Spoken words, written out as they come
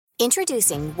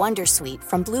Introducing Wondersuite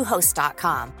from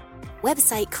Bluehost.com.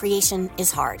 Website creation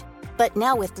is hard, but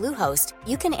now with Bluehost,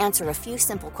 you can answer a few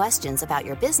simple questions about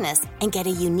your business and get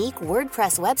a unique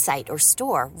WordPress website or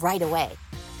store right away.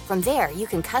 From there, you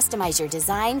can customize your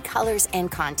design, colors,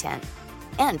 and content.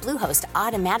 And Bluehost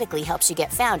automatically helps you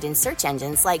get found in search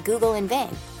engines like Google and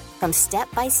Bing. From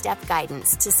step-by-step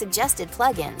guidance to suggested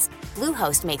plugins,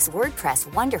 Bluehost makes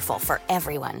WordPress wonderful for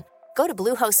everyone. Go to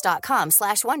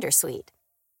bluehost.com/wondersuite.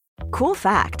 Cool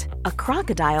fact, a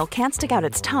crocodile can't stick out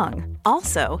its tongue.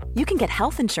 Also, you can get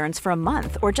health insurance for a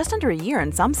month or just under a year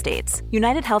in some states.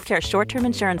 United Healthcare short-term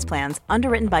insurance plans,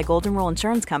 underwritten by Golden Rule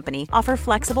Insurance Company, offer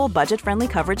flexible, budget-friendly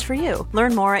coverage for you.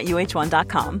 Learn more at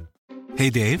uh1.com.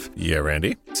 Hey, Dave. Yeah,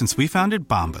 Randy. Since we founded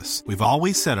Bombas, we've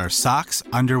always said our socks,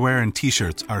 underwear, and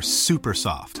T-shirts are super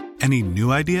soft. Any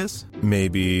new ideas?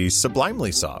 Maybe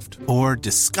sublimely soft. Or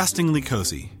disgustingly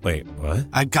cozy. Wait, what?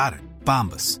 I got it.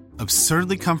 Bombas.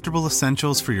 Absurdly comfortable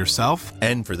essentials for yourself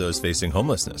and for those facing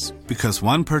homelessness. Because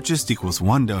one purchased equals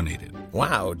one donated.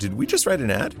 Wow, did we just write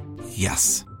an ad?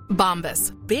 Yes.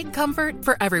 Bombas. Big comfort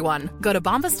for everyone. Go to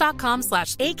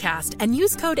bombas.com/ACAST and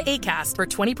use code ACAST for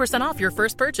 20% off your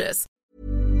first purchase.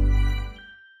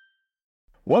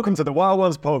 Welcome to the Wild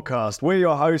Ones podcast. We're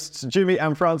your hosts, Jimmy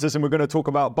and Francis, and we're going to talk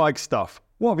about bike stuff.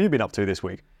 What have you been up to this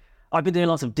week? I've been doing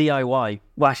lots of DIY.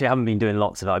 Well, actually, I haven't been doing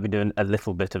lots of it. I've been doing a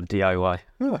little bit of DIY.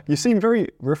 Oh, you seem very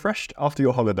refreshed after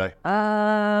your holiday.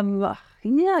 Yeah,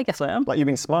 I guess I am. Like you've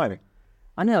been smiling.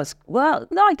 I know. Well,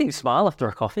 no, I do smile after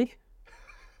a coffee.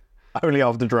 Only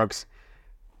after drugs.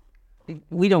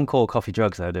 We don't call coffee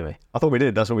drugs, though, do we? I thought we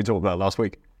did. That's what we talked about last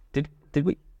week. Did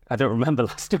we? I don't remember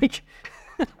last week.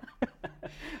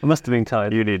 I must have been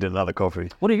tired. You need another coffee.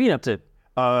 What have you been up to?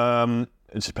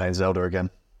 Just playing Zelda again.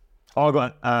 Oh, I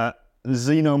got a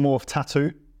xenomorph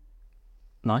tattoo.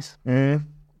 Nice.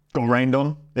 Got rained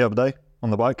on the other day on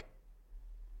the bike.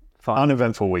 Fine.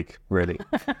 Uneventful week, really.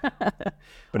 But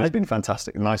it's been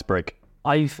fantastic. Nice break.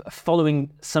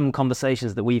 Following some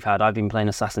conversations that we've had, I've been playing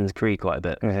Assassin's Creed quite a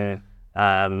bit.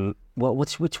 Mm-hmm.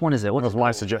 Which one is it? That was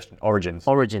my suggestion. Origins.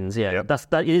 Origins, yeah. Yep. That's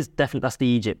the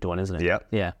Egypt one, isn't it? Yeah.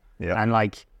 Yeah. Yeah. And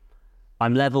like,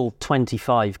 I'm level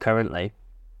 25 currently,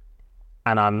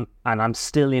 and I'm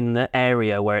still in the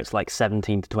area where it's like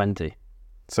 17 to 20.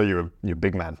 So you're a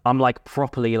big man. I'm like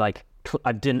properly like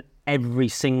I've done every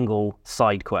single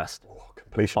side quest.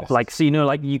 Completionist. Like, so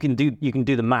like you can do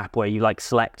the map where you like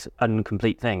select and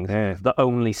complete things. Yeah. The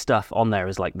only stuff on there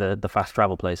is like the fast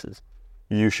travel places.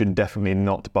 You should definitely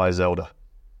not buy Zelda.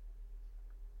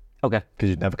 Okay. Because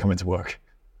you'd never come into work.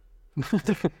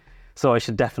 So I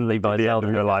should definitely buy Zelda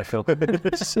in your life. Cool.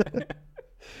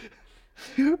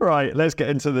 Right, let's get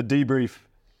into the debrief.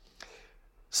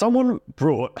 Someone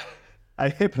brought a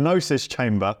hypnosis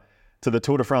chamber to the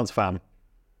Tour de France fam.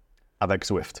 Avec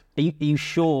Zwift. Are you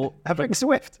sure? Avec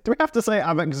Zwift. Do we have to say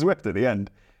Avec Zwift at the end?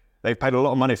 They've paid a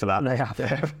lot of money for that. They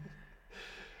have.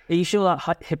 Are you sure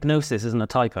that hypnosis isn't a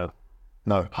typo?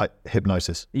 No,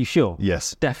 hypnosis. Are you sure?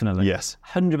 Yes. Definitely? Yes.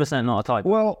 100% not a typo.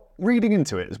 Well, reading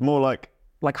into it, it's more like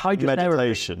hydrotherapy.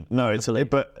 Meditation. No,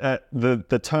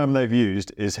 the term they've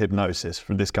used is hypnosis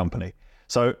from this company.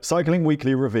 So Cycling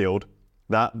Weekly revealed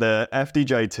that the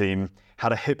FDJ team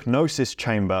had a hypnosis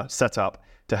chamber set up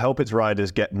to help its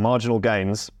riders get marginal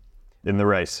gains in the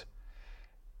race.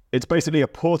 It's basically a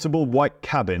portable white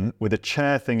cabin with a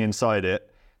chair thing inside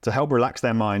it to help relax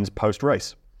their minds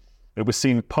post-race. It was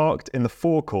seen parked in the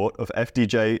forecourt of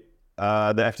the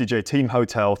FDJ team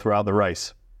hotel throughout the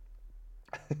race.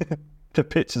 The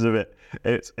pictures of it,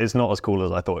 it's not as cool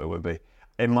as I thought it would be.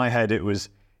 In my head, it was,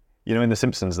 in The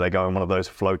Simpsons, they go in one of those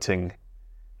floating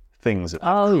things,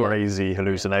 crazy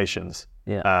hallucinations.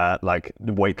 Yeah. Like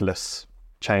weightless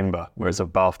chamber where it's a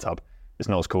bathtub. It's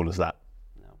not as cool as that.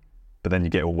 No. But then you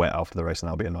get all wet after the race and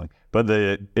that'll be annoying. But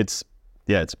it's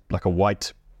like a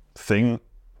white thing.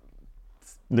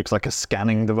 Looks like a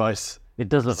scanning device. It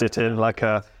does look like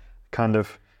a kind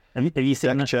of have you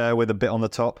seen deck chair with a bit on the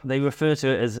top. They refer to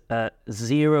it as a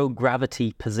zero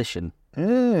gravity position.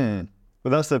 Well,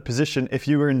 that's the position. If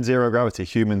you were in zero gravity,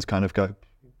 humans kind of go,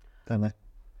 don't they?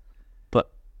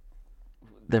 But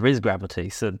there is gravity,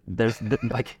 so there's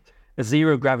like a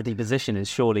zero gravity position is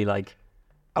surely like.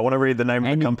 I want to read the name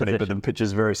of the company, position. but the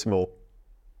picture's very small.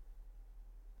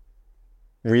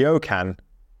 Ryokan?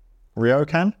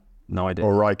 No idea.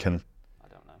 Or Raikan? I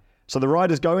don't know. So the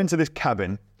riders go into this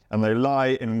cabin and they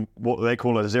lie in what they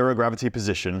call a zero gravity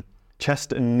position,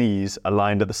 chest and knees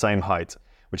aligned at the same height,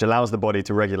 which allows the body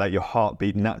to regulate your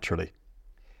heartbeat naturally.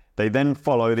 They then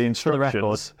follow the instructions. For the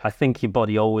record, I think your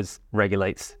body always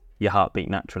regulates your heartbeat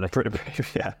naturally.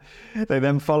 Yeah. They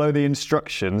then follow the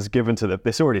instructions given to them.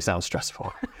 This already sounds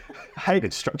stressful. hate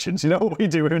instructions. You know what we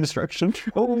do with instructions?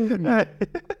 Oh,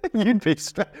 you'd be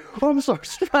stressed. Oh, I'm so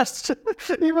stressed.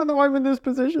 Even though I'm in this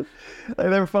position. They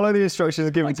then follow the instructions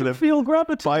given to them feel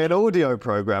gravity by an audio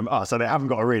program. Oh, so they haven't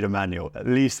got to read a manual. At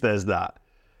least there's that.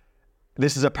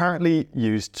 This is apparently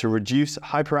used to reduce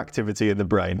hyperactivity in the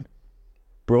brain,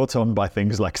 brought on by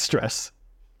things like stress.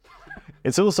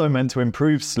 It's also meant to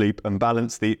improve sleep and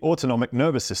balance the autonomic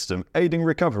nervous system, aiding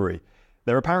recovery.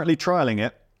 They're apparently trialling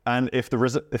it, and if the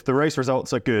race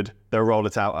results are good, they'll roll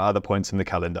it out at other points in the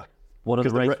calendar. What are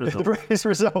the race results? The race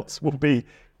results will be,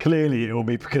 clearly it will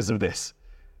be because of this,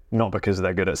 not because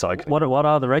they're good at cycling. What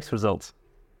are the race results?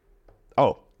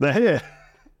 Oh, they're here.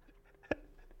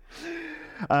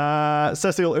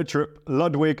 Cecil Uttrup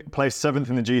Ludwig placed 7th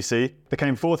in the GC. They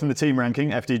came 4th in the team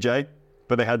ranking, FDJ,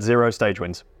 but they had 0 stage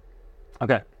wins.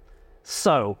 Okay,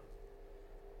 so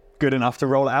good enough to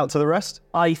roll it out to the rest?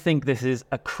 I think this is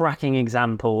a cracking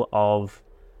example of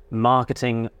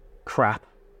marketing crap.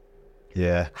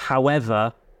 Yeah.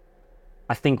 However,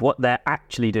 I think what they're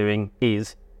actually doing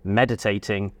is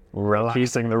meditating,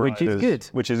 relaxing the riders, which is good.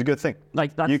 Which is a good thing.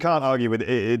 Like that's, you can't argue with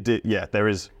it. Yeah, there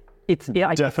is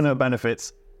definite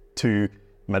benefits to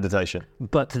meditation.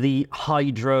 But the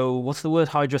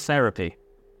hydrotherapy?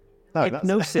 No,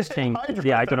 hypnosis thing.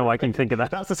 Yeah, I don't know why I can think of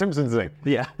that. That's the Simpsons thing.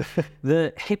 Yeah.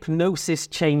 The hypnosis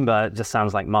chamber just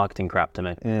sounds like marketing crap to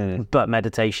me. But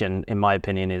meditation, in my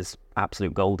opinion, is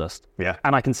absolute gold dust. Yeah.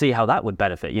 And I can see how that would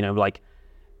benefit. You know, like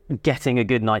getting a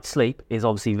good night's sleep is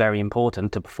obviously very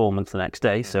important to performance the next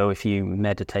day. So if you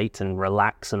meditate and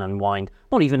relax and unwind,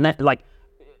 not even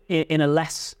in a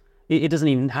less... It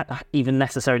doesn't even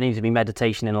necessarily need to be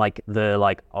meditation in like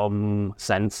the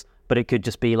sense, but it could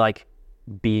just be like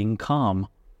being calm.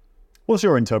 What's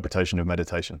your interpretation of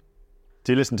meditation?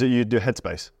 Do you do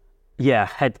Headspace? Yeah,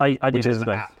 I do. Which is an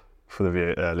app for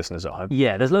the listeners at home.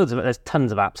 Yeah, there's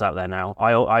tons of apps out there now.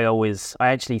 I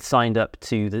actually signed up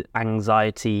to the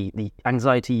Anxiety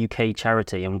UK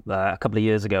charity a couple of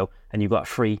years ago, and you got a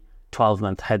free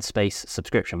 12-month Headspace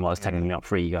subscription. Well, it's technically not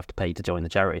free; you have to pay to join the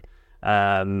charity.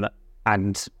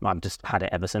 And I've just had it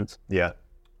ever since. Yeah,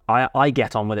 I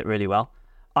get on with it really well.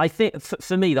 I think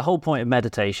for me, the whole point of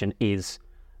meditation is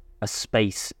a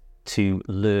space to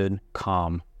learn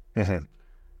calm. Mm-hmm.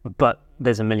 But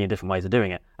there's a million different ways of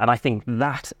doing it. And I think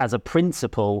that as a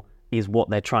principle is what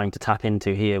they're trying to tap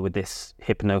into here with this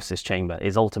hypnosis chamber,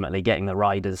 is ultimately getting the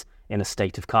riders in a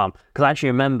state of calm. Because I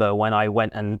actually remember when I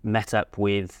went and met up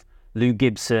with Lou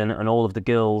Gibson and all of the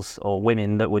girls or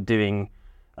women that were doing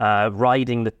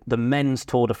riding the men's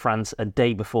Tour de France a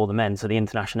day before the men, so the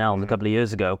Internationale a couple of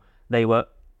years ago, they were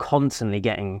constantly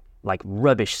getting like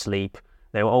rubbish sleep.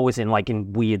 They were always in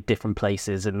weird different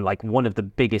places, and like one of the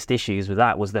biggest issues with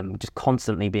that was them just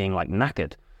constantly being like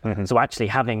knackered. Mm-hmm. So actually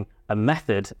having a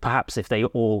method, perhaps if they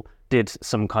all did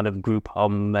some kind of group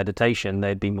meditation,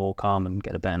 they'd be more calm and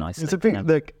get a better night's sleep. It's a thing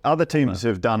that other teams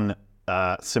have done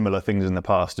similar things in the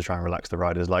past to try and relax the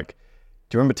riders. Like,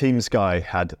 do you remember Team Sky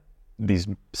had these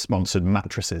sponsored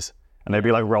mattresses, and they'd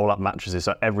be like roll-up mattresses,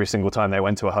 so every single time they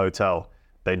went to a hotel,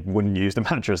 they wouldn't use the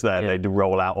mattress there. Yeah. They'd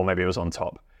roll out, or maybe it was on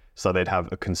top. So they'd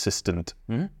have a consistent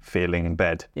feeling in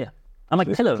bed. Yeah. And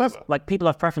like pillows. Clever. Like people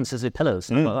have preferences with pillows.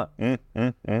 Stuff like that.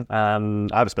 I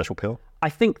have a special pillow. I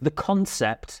think the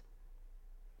concept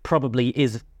probably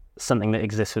is something that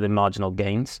exists within marginal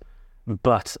gains.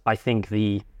 But I think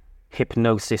the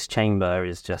hypnosis chamber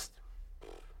is just...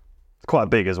 It's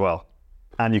quite big as well.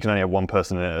 And you can only have one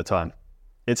person in it at a time.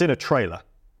 It's in a trailer.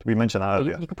 We mentioned that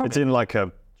earlier. It's in like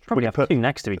a... Probably have two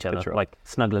next to each other, like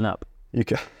snuggling up. You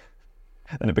can,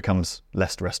 then it becomes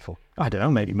less restful. I don't know,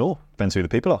 maybe more. Depends who the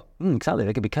people are. Exactly,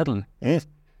 they could be cuddling. Yeah.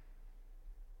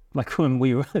 Like when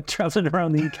we were travelling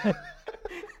around the UK.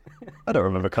 I don't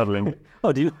remember cuddling.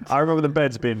 Oh, do you? I remember the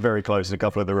beds being very close in a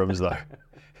couple of the rooms, though.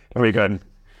 And we going...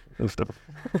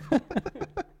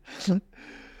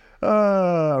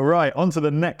 Right, on to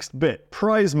the next bit.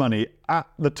 Prize money at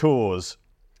the tours.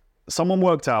 Someone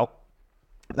worked out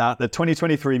that the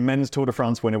 2023 Men's Tour de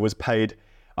France winner was paid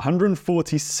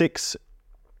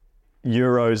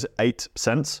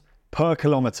 €146.08 per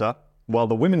kilometre, while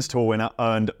the Women's Tour winner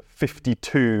earned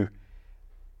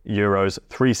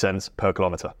 €52.03 per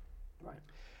kilometre. Right.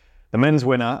 The men's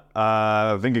winner,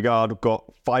 Vingegaard,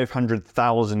 got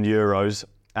 €500,000,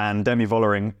 and Demi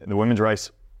Vollering, in the women's race,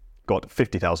 got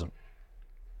 50,000.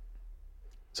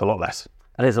 It's a lot less.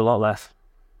 That is a lot less.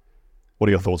 What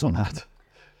are your thoughts on that?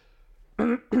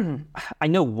 I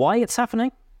know why it's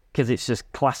happening, because it's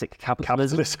just classic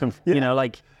capitalism. Yeah. You know,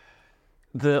 like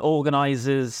the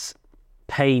organisers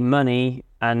pay money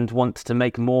and want to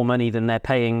make more money than they're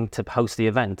paying to host the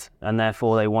event, and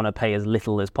therefore they want to pay as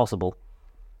little as possible.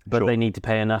 but Sure. they need to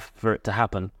pay enough for it to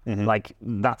happen. Like,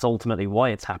 that's ultimately why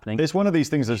it's happening. It's one of these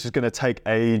things that's just going to take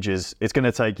ages. It's going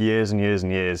to take years and years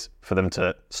and years for them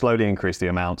to slowly increase the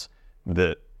amount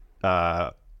that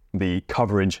the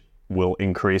coverage will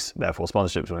increase, therefore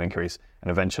sponsorships will increase,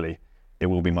 and eventually it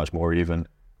will be much more even,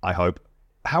 I hope.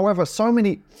 However,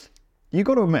 you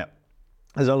got to admit,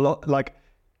 there's a lot, like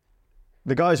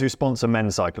the guys who sponsor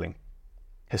men's cycling,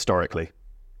 historically,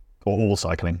 or all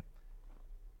cycling,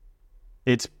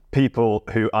 it's people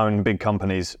who own big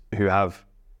companies who have,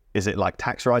 is it like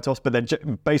tax write-offs?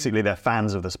 But basically they're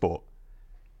fans of the sport.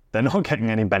 They're not getting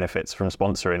any benefits from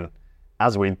sponsoring.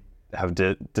 As we have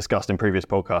discussed in previous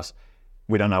podcasts,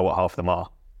 we don't know what half of them are.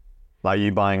 Like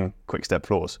you buying Quick Step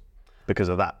floors because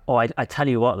of that. Oh, I tell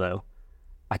you what though,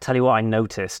 I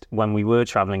noticed when we were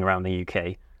traveling around the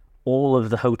UK, all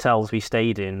of the hotels we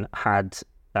stayed in had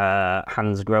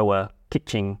Hans Grohe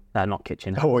not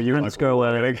kitchen. Oh, you Hans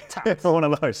Grohe taps. one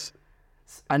of those.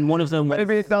 And one of them was,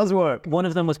 Maybe it does work. One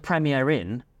of them was Premier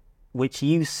Inn, which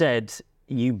you said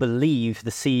you believe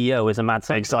the CEO is a mad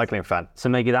Big cycling fan. So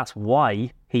maybe that's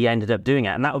why he ended up doing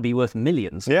it, and that would be worth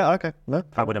millions. Yeah, okay. No,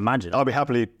 I would imagine. I'll be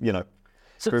happily,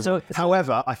 So,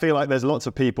 however, I feel like there's lots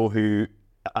of people who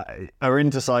are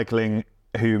into cycling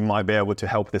who might be able to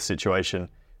help this situation,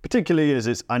 particularly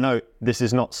as I know this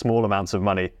is not small amounts of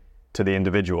money to the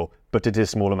individual, but it is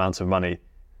small amounts of money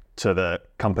to the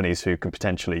companies who can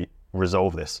potentially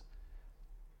resolve this.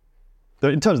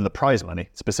 In terms of the prize money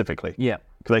specifically, yeah,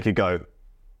 they could go,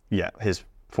 here's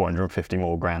 450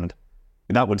 more grand.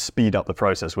 That would speed up the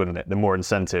process, wouldn't it? The more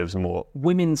incentives, more.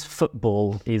 Women's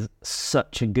football is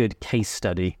such a good case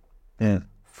study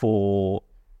for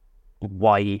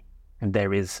why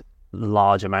there is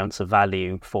large amounts of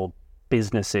value for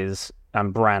businesses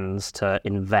and brands to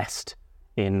invest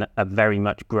in a very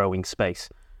much growing space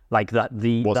like that.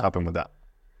 What's happened with that?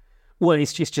 Well,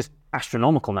 it's just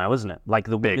astronomical now, isn't it? Like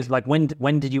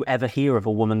when did you ever hear of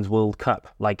a women's World Cup?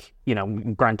 Like,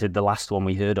 granted the last one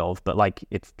we heard of, but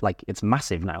it's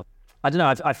massive now. I don't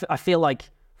know. I feel like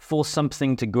for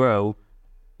something to grow,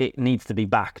 it needs to be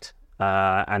backed,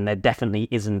 and there definitely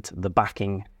isn't the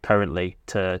backing currently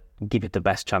to give it the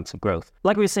best chance of growth.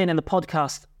 Like we were saying in the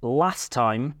podcast last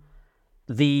time,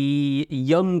 the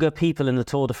younger people in the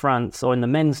Tour de France or in the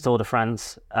men's Tour de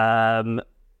France,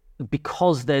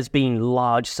 because there's been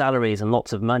large salaries and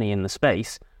lots of money in the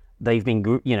space, they've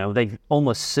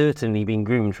almost certainly been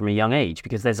groomed from a young age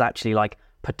because there's actually like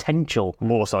potential.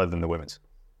 More so than the women's.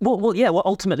 Well,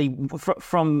 ultimately,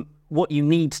 from what you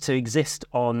need to exist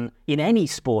in any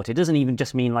sport, it doesn't even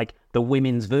just mean like the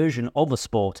women's version of a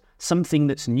sport, something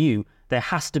that's new. There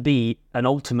has to be an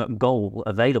ultimate goal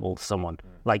available to someone.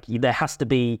 Like there has to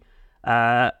be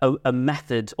a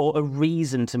method or a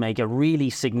reason to make a really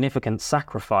significant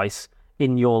sacrifice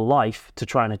in your life to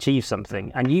try and achieve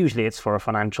something. And usually it's for a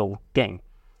financial gain.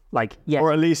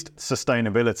 Or at least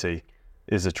sustainability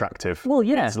is attractive. Well,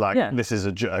 yeah. It's like, this is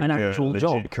an actual legit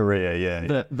job. career,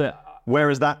 yeah.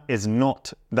 Whereas that is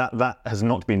not, that has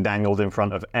not been dangled in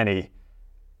front of any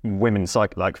female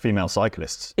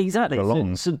cyclists. Exactly.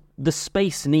 So the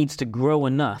space needs to grow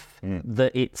enough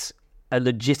that it's a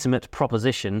legitimate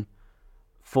proposition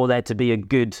for there to be a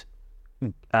good,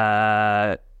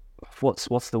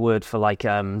 what's the word for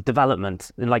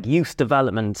development, like youth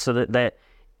development, so that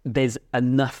there's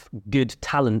enough good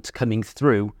talent coming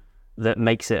through that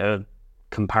makes it a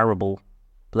comparable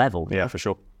level. Yeah, for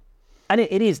sure. And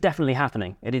it is definitely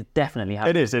happening. It is definitely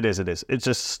happening. It is. It's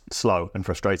just slow and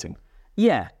frustrating.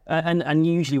 Yeah, and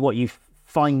usually what you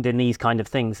find in these kind of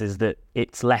things is that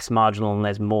it's less marginal and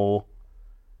there's more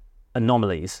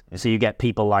anomalies. So you get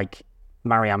people like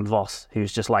Marianne Vos,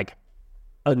 who's just like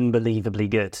unbelievably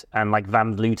good, and like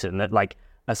Van Vleuten, that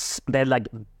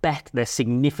they're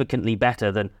significantly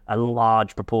better than a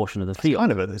large proportion of the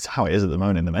field. It's how it is at the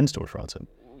moment in the men's Tour de France.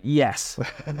 Yes,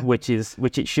 which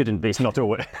it shouldn't be. It's not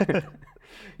always.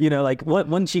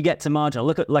 Once you get to marginal,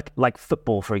 look at like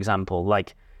football, for example.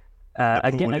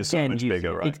 Again, so much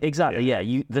bigger, right? Exactly.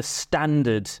 Yeah. The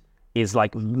standard is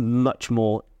like much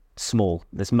more small.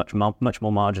 There's much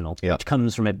more marginal, which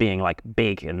comes from it being like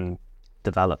big and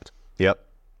developed. Yep.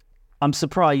 I'm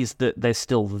surprised that there's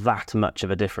still that much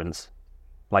of a difference.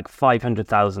 Like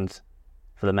 500,000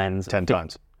 for the men's, 10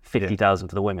 times, 50,000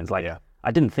 for the women's.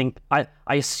 I didn't think. I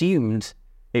assumed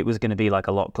it was going to be like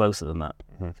a lot closer than that.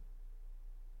 Mm-hmm.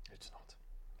 It's not.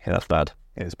 Yeah, that's bad.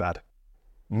 It is bad.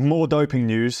 More doping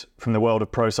news from the world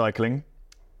of pro cycling.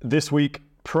 This week,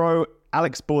 pro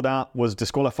Alex Bourdin was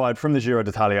disqualified from the Giro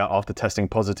d'Italia after testing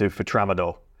positive for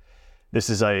tramadol. This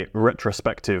is a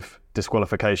retrospective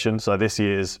disqualification. So this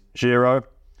year's Giro,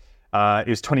 he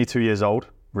was 22 years old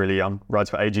really young, rides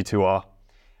for AG2R.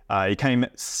 He came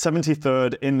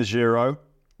 73rd in the Giro,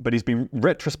 but he's been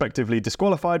retrospectively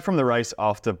disqualified from the race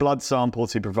after blood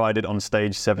samples he provided on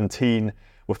stage 17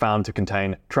 were found to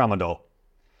contain tramadol.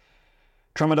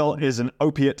 Tramadol is an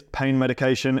opiate pain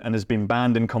medication and has been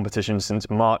banned in competition since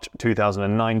March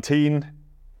 2019.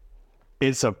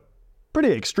 It's a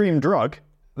pretty extreme drug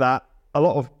that a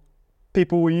lot of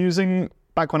people were using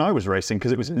back when I was racing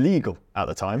because it was illegal at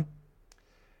the time.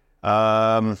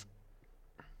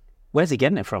 Where's he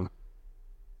getting it from?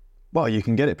 Well, you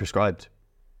can get it prescribed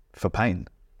for pain.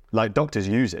 Like, doctors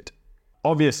use it.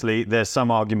 Obviously, there's some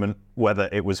argument whether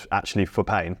it was actually for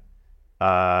pain.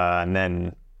 And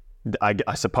then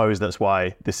I suppose that's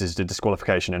why this is a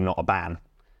disqualification and not a ban.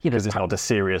 Because it's not as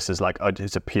serious as like,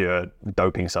 it's a pure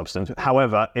doping substance.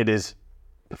 However, it is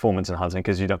performance enhancing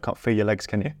because you can't feel your legs,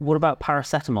 can you? What about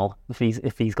paracetamol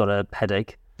if he's got a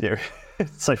headache? Yeah,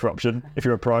 safer option if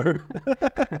you're a pro.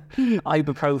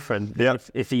 Ibuprofen. Yeah.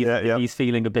 If he's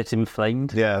feeling a bit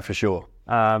inflamed. Yeah, for sure.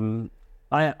 I'm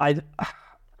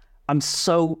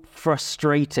so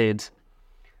frustrated.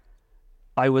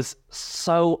 I was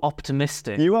so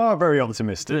optimistic. You are very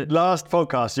optimistic. Last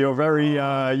podcast, you're very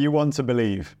you want to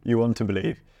believe. You want to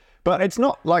believe. But it's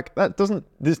not like that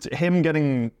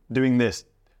doing this.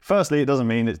 Firstly, it doesn't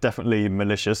mean it's definitely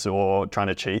malicious or trying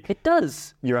to cheat. It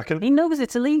does. You reckon? He knows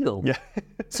it's illegal. Yeah.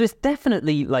 So it's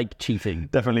definitely like cheating.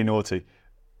 Definitely naughty.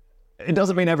 It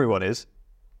doesn't mean everyone is.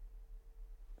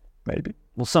 Maybe.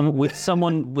 Well,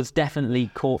 someone was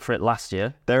definitely caught for it last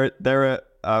year. There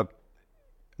are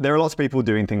lots of people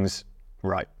doing things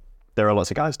right. There are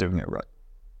lots of guys doing it right.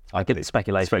 I believe.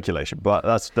 Speculation, but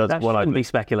that's what I shouldn't be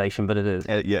speculation, but it is.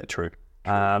 Yeah, true.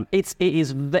 It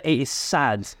is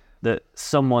sad that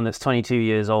someone that's 22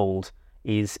 years old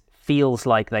feels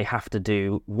like they have to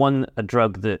do a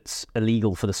drug that's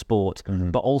illegal for the sport,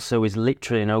 but also is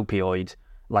literally an opioid.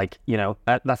 Like,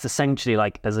 that's essentially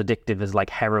like as addictive as like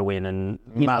heroin and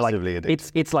massively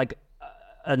addictive. It's like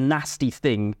a nasty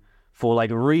thing for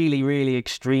like really, really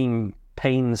extreme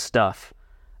pain stuff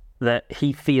that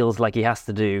he feels like he has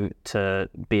to do to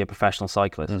be a professional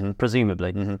cyclist,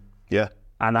 presumably. Yeah.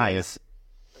 And that is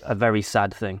a very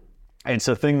sad thing. It's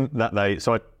a thing that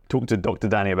so I talked to Dr.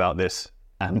 Danny about this,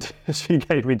 and she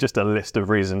gave me just a list of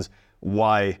reasons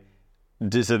why.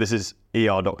 So this is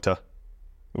ER doctor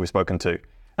we've spoken to.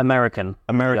 American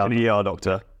ER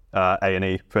doctor,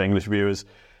 A&E for English viewers.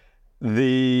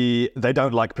 They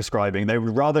don't like prescribing. They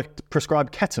would rather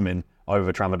prescribe ketamine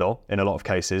over tramadol in a lot of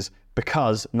cases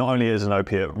because not only is an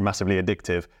opiate massively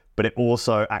addictive, but it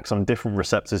also acts on different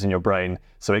receptors in your brain,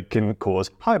 so it can cause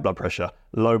high blood pressure,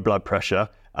 low blood pressure,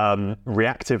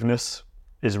 reactiveness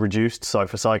is reduced. So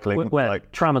for cycling,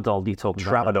 like tramadol, you talk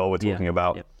about? Tramadol, we're talking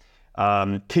about.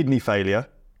 Yeah. Kidney failure,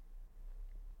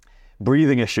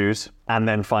 breathing issues, and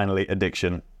then finally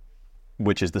addiction,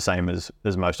 which is the same as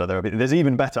most other opiates. There's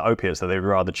even better opiates that they'd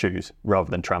rather choose rather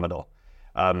than tramadol.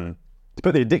 To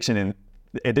put the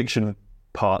addiction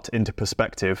part into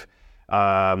perspective,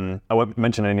 I won't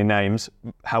mention any names.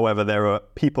 However, there are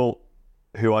people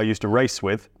who I used to race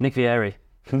with. Nick Vieri.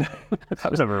 That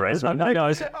was never a race.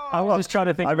 I was trying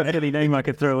to think of a silly name I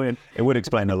could throw in. It would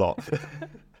explain a lot.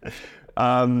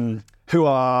 Who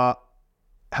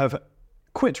have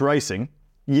quit racing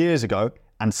years ago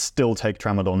and still take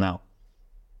tramadol now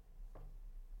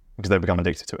because they've become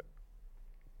addicted to it.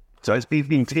 So it's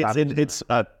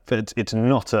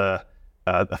not a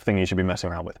thing you should be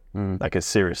messing around with. Like, it's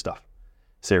serious stuff.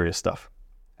 Serious stuff.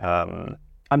 I'm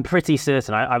pretty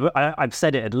certain. I've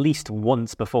said it at least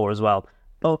once before as well.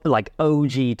 Like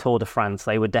OG Tour de France,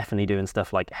 they were definitely doing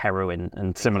stuff like heroin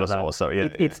and similar sort of stuff. Yeah,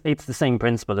 it's the same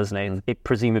principle, isn't it? It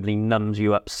presumably numbs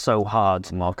you up so hard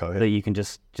that you can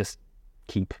just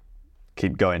keep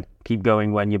going. Keep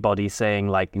going when your body's saying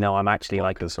like, no, I'm actually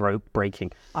like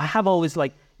breaking. I have always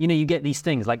like, you get these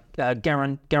things like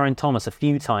Geraint Thomas a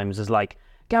few times is like,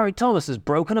 Geraint Thomas has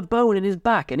broken a bone in his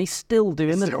back and he's still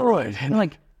doing the tour.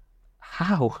 Like,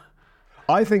 how?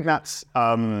 I think that's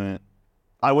my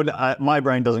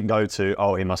brain doesn't go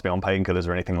to, he must be on painkillers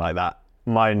or anything like that.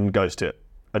 Mine goes to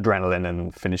adrenaline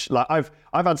and finish. Like, I've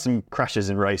had some crashes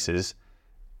in races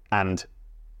and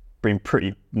been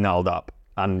pretty gnarled up,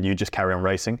 and you just carry on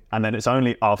racing, and then it's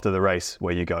only after the race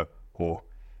where you go, So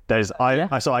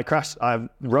I crashed. I have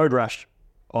road rash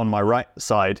on my right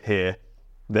side here.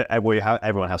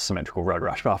 Everyone has symmetrical road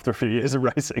rash after a few years of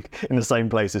racing in the same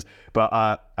places. But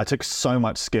I took so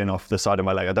much skin off the side of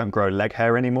my leg. I don't grow leg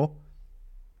hair anymore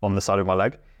on the side of my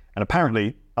leg. And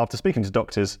apparently, after speaking to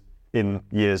doctors in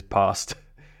years past,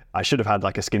 I should have had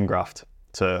like a skin graft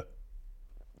to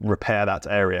repair that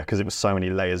area because it was so many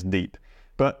layers deep.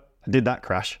 But I did that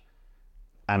crash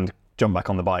and jumped back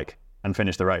on the bike and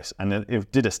finished the race. And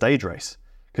it did a stage race,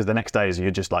 because the next days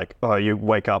you're just like, oh, you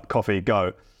wake up, coffee,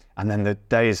 go. And then the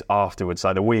days afterwards,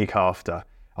 like the week after,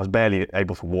 I was barely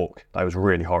able to walk. That was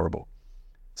really horrible.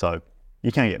 So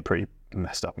you can get pretty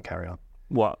messed up and carry on.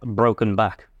 What, broken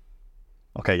back?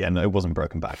 Okay, yeah, no, it wasn't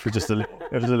broken back. It was just it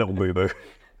was a little boo-boo.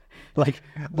 Like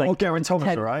Geraint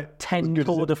Thomas, right? 10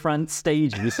 Tour de France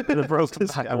stages for the broken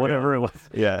back or whatever it was.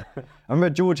 Yeah. I remember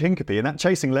George Hincapie in that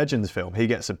Chasing Legends film. He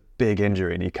gets a big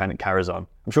injury and he kind of carries on.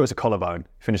 I'm sure it's a collarbone.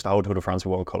 Finished the whole Tour de France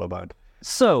with one collarbone.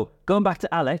 So, going back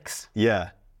to Alex.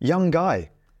 Yeah. Young guy.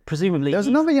 Presumably. There's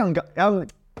another young guy.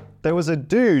 There was a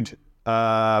dude.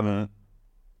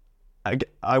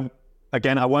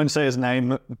 Again, I won't say his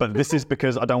name, but this is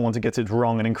because I don't want to get it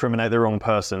wrong and incriminate the wrong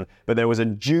person. But there was a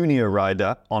junior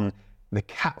rider on the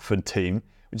Catford team,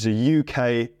 which is a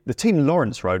UK, the team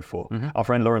Lawrence rode for, our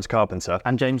friend Lawrence Carpenter.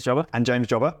 And James Jobber.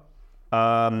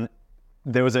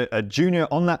 There was a junior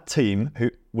on that team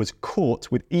who was caught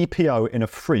with EPO in a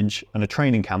fridge and a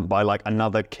training camp by like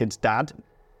another kid's dad.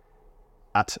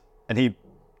 It's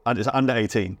under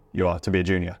 18 you are to be a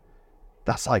junior.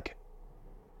 That's like,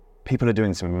 people are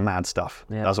doing some mad stuff.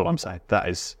 Yeah. That's what I'm saying. That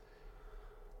is,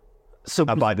 so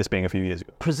by this being a few years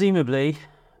ago. Presumably,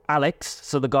 Alex,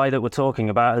 so the guy that we're talking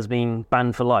about, has been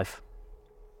banned for life.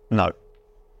 No.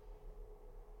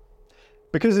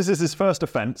 Because this is his first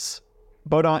offence,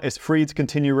 Baudin is free to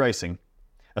continue racing.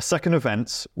 A second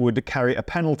offence would carry a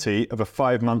penalty of a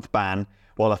 5-month ban,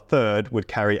 while a third would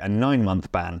carry a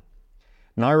 9-month ban.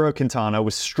 Nairo Quintana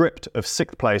was stripped of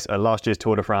 6th place at last year's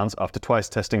Tour de France after twice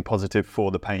testing positive for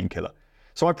the painkiller.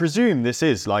 So I presume this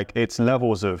is like, it's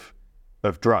levels of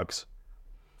drugs.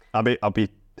 I'll be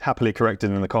happily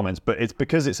corrected in the comments, but it's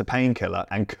because it's a painkiller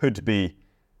and could be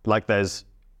like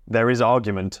there is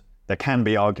argument, there can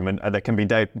be argument, and there can be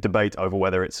debate over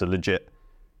whether it's a legit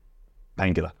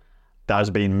painkiller. That has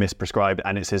been misprescribed,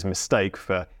 and it's his mistake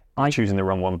for choosing the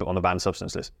wrong one on the banned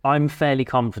substance list. I'm fairly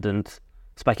confident,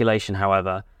 speculation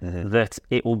however, that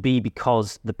it will be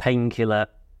because the painkiller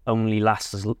only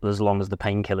lasts as long as the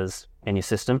painkiller's in your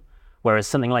system, whereas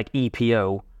something like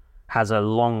EPO has a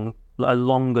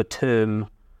longer term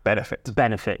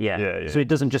benefit, yeah. So it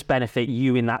doesn't just benefit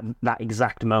you in that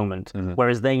exact moment,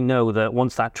 whereas they know that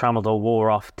once that tramadol wore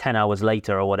off 10 hours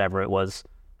later or whatever it was,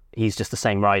 he's just the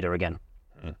same rider again.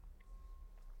 Or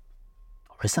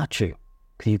is that true?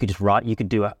 Because you could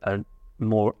do a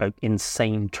more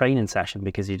insane training session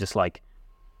because you're just like,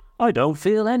 I don't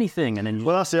feel anything, and then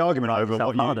that's the argument over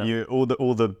what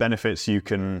all the benefits you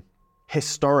can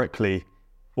historically,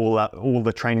 all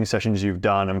the training sessions you've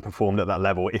done and performed at that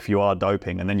level. If you are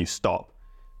doping and then you stop,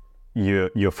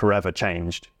 you're forever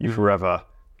changed. You forever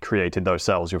created those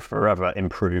cells. You're forever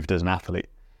improved as an athlete.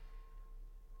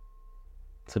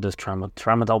 So does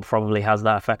tramadol probably has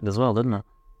that effect as well, doesn't it?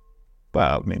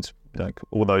 Well, it means like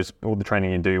all the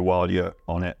training you do while you're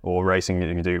on it, or racing that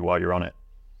you do while you're on it,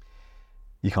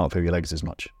 you can't feel your legs as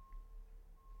much.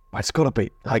 It's got to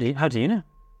be. Like, how do you know?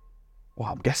 Well,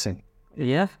 I'm guessing.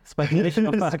 Yeah, speculation.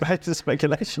 It's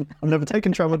speculation. I've never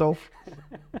taken tramadol.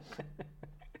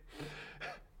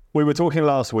 We were talking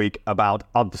last week about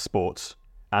other sports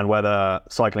and whether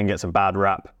cycling gets a bad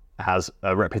rap, has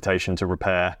a reputation to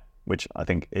repair, which I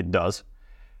think it does.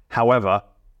 However,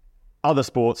 other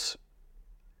sports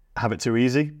have it too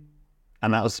easy,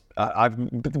 and that was I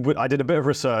did a bit of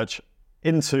research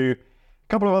into a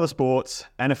couple of other sports.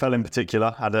 NFL in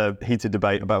particular had a heated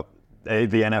debate about the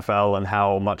NFL and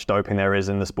how much doping there is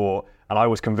in the sport, and I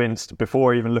was convinced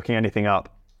before even looking anything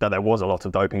up that there was a lot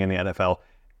of doping in the NFL,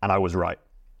 and I was right.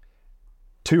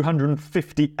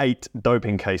 258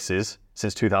 doping cases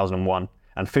since 2001,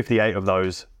 and 58 of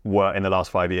those were in the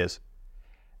last 5 years.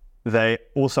 They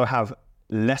also have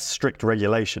less strict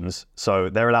regulations, so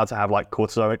they're allowed to have like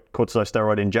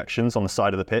corticosteroid injections on the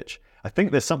side of the pitch. I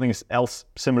think there's something else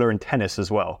similar in tennis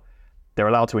as well. They're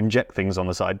allowed to inject things on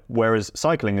the side, whereas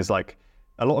cycling is like,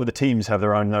 a lot of the teams have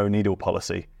their own no needle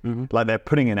policy. Like they're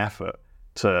putting in effort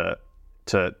to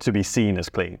be seen as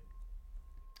clean.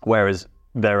 Whereas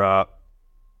there are,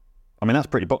 that's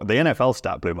pretty, the NFL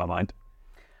stat blew my mind,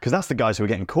 because that's the guys who are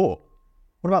getting caught.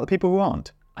 What about the people who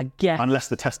aren't? I guess, unless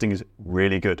the testing is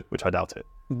really good, which I doubt it.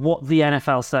 What the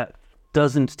NFL set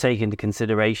doesn't take into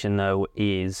consideration, though,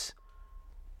 is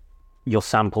your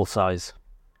sample size.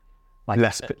 Like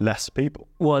less people.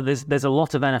 Well, there's a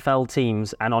lot of NFL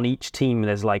teams, and on each team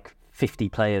there's like 50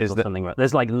 players something. Right?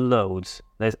 There's like loads.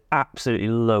 There's absolutely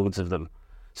loads of them.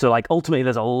 So like ultimately,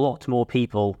 there's a lot more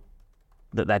people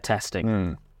that they're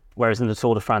testing. Whereas in the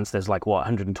Tour de France, there's like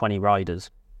 120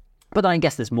 riders. But I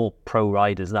guess there's more pro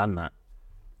riders than that.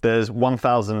 There's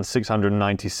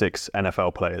 1,696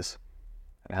 NFL players.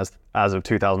 It has as of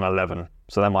 2011,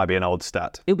 so that might be an old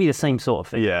stat. It'll be the same sort of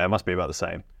thing. Yeah, it must be about the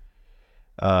same.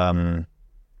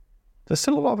 There's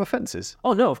still a lot of offences.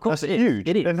 Oh no, of course That's it huge.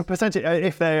 is. It is. And the percentage,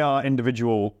 if they are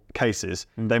individual cases,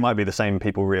 they might be the same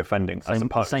people reoffending. I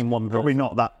suppose. Same one. Probably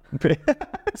not that.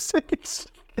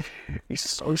 He's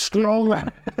so strong.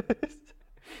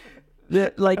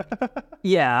 I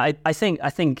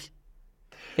think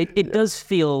it does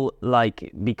feel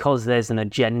like, because there's an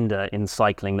agenda in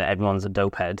cycling that everyone's a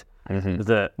dopehead,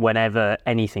 that whenever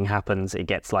anything happens, it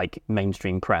gets like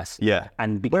mainstream press. Yeah.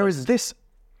 And whereas this,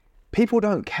 people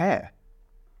don't care.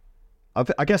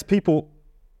 I guess people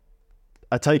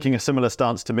are taking a similar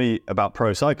stance to me about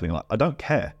pro cycling. Like, I don't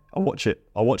care. I'll watch it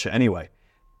anyway.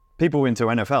 People into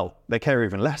NFL, they care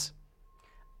even less.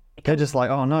 They're just like,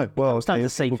 oh no, well, it's down to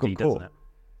safety, doesn't it?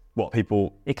 What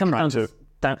people? It comes down to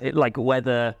like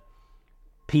whether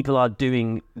people are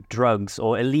doing drugs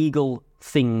or illegal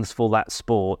things for that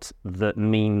sport that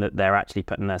mean that they're actually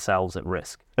putting themselves at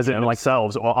risk. As in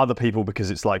themselves or other people,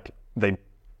 because it's like they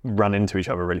run into each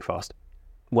other really fast.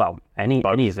 Well, any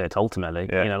of it ultimately.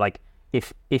 Yeah. You know, like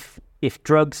if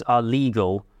drugs are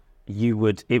legal, it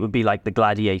would be like the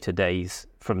gladiator days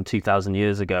from 2,000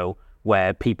 years ago,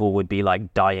 where people would be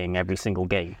like dying every single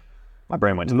game. My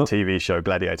brain went to the TV show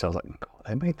Gladiator. I was like, God,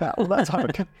 they made that all that time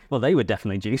ago. Well, they were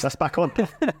definitely juiced. That's back on.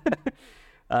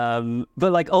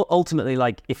 But like ultimately,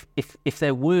 like if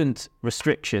there weren't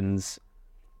restrictions,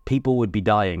 people would be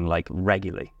dying like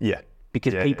regularly. Yeah.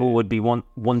 Because people would be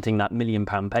wanting that £1 million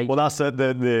paycheck. Well, that's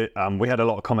we had a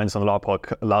lot of comments on the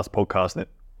last podcast.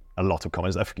 A lot of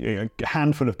comments. A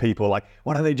handful of people like,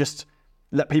 why don't they just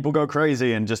let people go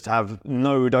crazy and just have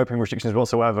no doping restrictions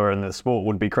whatsoever, and the sport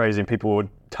would be crazy and people would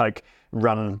like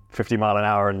run 50 mile an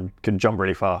hour and could jump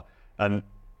really far. And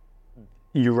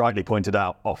you rightly pointed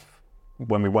out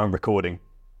when we weren't recording,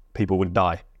 people would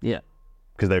die. Yeah.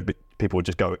 Because people would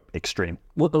just go extreme.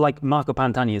 Well, like Marco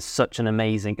Pantani is such an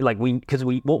amazing,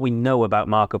 what we know about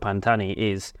Marco Pantani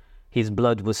is his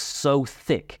blood was so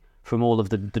thick from all of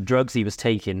the drugs he was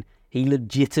taking. He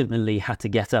legitimately had to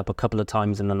get up a couple of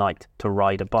times in the night to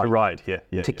ride a bike.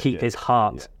 To keep his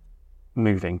heart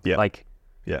moving. Yeah.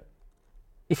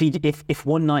 If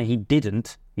one night he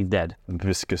didn't, he's dead.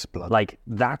 Viscous blood. Like,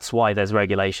 that's why there's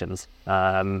regulations.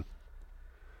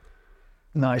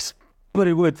 Nice. But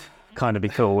it would kind of be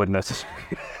cool, wouldn't it?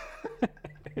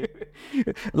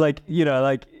 Like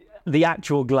the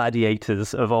actual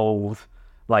gladiators of old,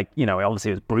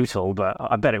 obviously it was brutal, but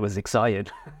I bet it was exciting.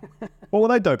 What were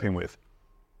they doping with?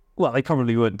 Well, they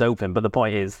probably weren't doping, but the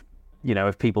point is,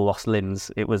 if people lost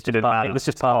limbs, it was just part of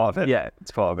it. Yeah,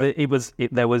 it's part of it. It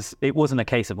wasn't a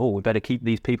case of, we better keep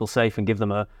these people safe and give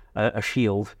them a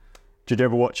shield. Did you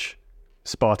ever watch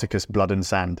Spartacus: Blood and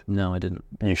Sand? No, I didn't.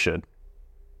 You should.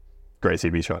 Great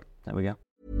TV show. There we go.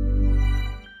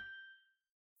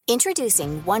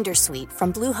 Introducing Wondersuite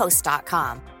from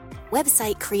Bluehost.com.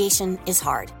 Website creation is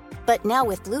hard, but now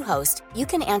with Bluehost, you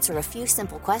can answer a few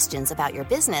simple questions about your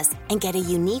business and get a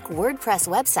unique WordPress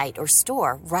website or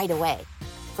store right away.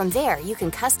 From there, you can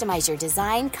customize your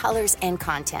design, colors, and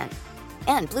content.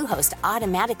 And Bluehost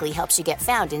automatically helps you get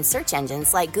found in search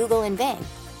engines like Google and Bing.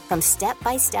 From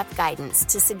step-by-step guidance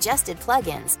to suggested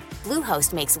plugins,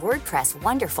 Bluehost makes WordPress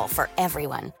wonderful for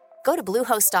everyone. Go to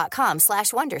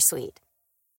bluehost.com/wondersuite.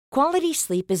 Quality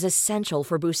sleep is essential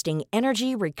for boosting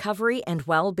energy, recovery, and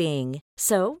well-being.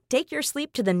 So, take your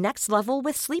sleep to the next level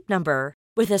with Sleep Number.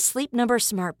 With a Sleep Number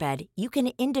smart bed, you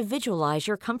can individualize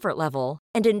your comfort level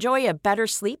and enjoy a better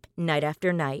sleep night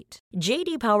after night.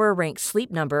 J.D. Power ranks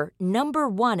Sleep Number number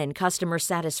 1 in customer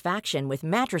satisfaction with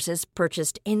mattresses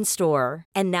purchased in-store.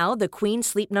 And now the Queen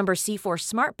Sleep Number C4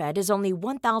 smart bed is only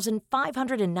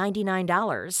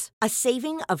 $1,599, a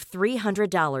saving of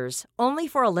 $300, only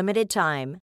for a limited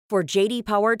time. For J.D.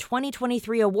 Power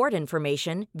 2023 award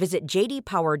information, visit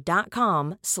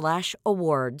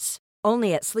jdpower.com/awards.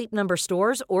 Only at Sleep Number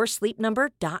stores or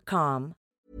sleepnumber.com.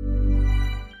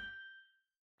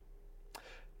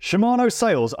 Shimano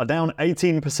sales are down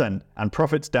 18% and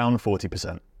profits down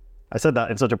 40%. I said that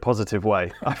in such a positive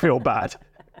way. I feel bad.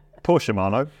 Poor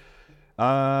Shimano.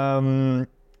 The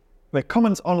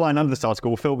comments online under this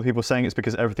article were filled with people saying it's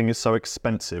because everything is so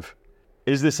expensive.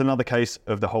 Is this another case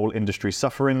of the whole industry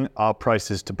suffering? Are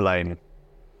prices to blame?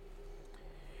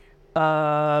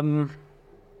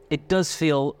 It does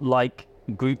feel like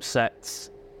group sets.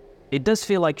 It does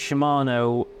feel like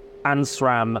Shimano and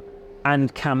SRAM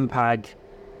and Campag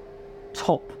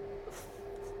top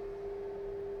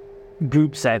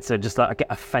group sets are just like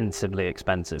offensively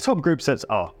expensive. Top group sets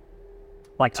are.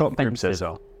 Like top offensive. group sets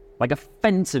are. Like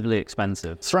offensively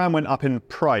expensive. SRAM went up in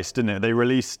price, didn't it? They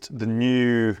released the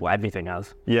new... Well, everything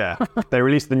has. Yeah. They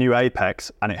released the new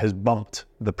Apex and it has bumped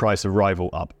the price of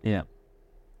Rival up. Yeah.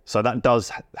 So that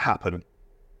does happen.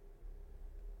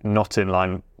 Not in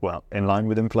line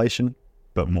with inflation,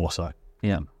 but more so.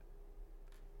 Yeah.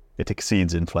 It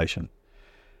exceeds inflation.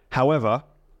 However,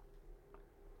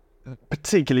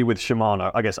 particularly with Shimano,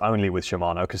 I guess only with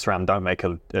Shimano, because SRAM don't make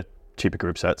a cheaper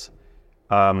group sets,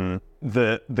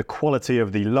 the quality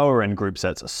of the lower end group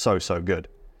sets are so good.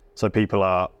 So people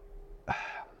are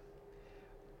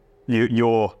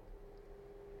your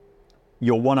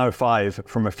 105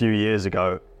 from a few years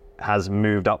ago has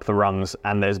moved up the rungs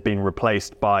and there's been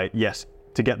replaced by, yes,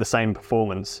 to get the same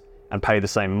performance and pay the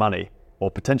same money or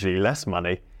potentially less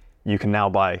money, you can now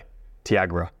buy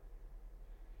Tiagra.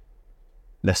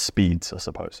 Less speeds, I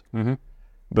suppose. Mm-hmm.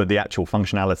 But the actual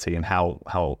functionality and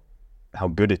how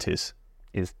good it is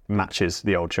matches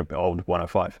the old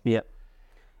 105. Yeah.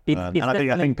 And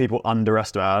I think people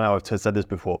underestimate, I know I've said this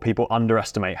before, people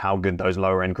underestimate how good those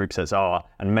lower end group sets are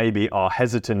and maybe are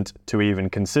hesitant to even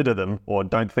consider them or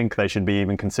don't think they should be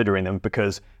even considering them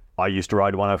because I used to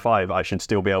ride 105, I should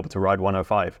still be able to ride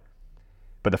 105.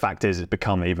 But the fact is, it's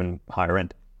become even higher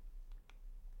end.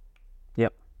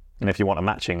 Yep. And if you want a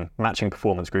matching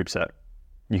performance group set,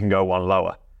 you can go one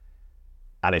lower.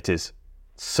 And it is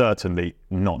certainly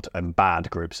not a bad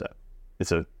group set.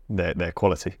 It's their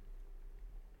quality.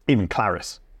 Even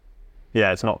Claris.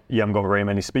 Yeah, it's not, you haven't got very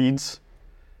many speeds,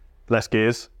 less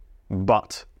gears,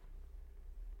 but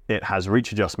it has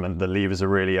reach adjustment. The levers are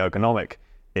really ergonomic.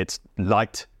 It's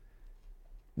light.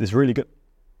 It's really good.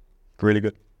 Really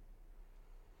good.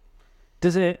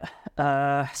 Does it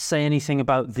say anything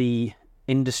about the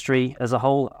industry as a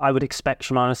whole? I would expect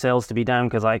Shimano sales to be down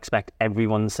because I expect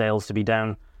everyone's sales to be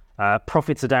down.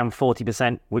 Profits are down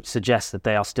 40%, which suggests that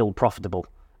they are still profitable.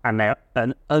 And they're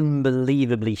an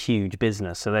unbelievably huge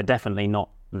business, so they're definitely not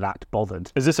that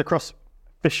bothered. Is this across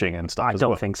fishing and stuff I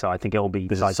don't think so. I think it'll be...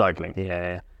 This is cycling.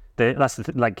 Yeah. That's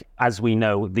like, as we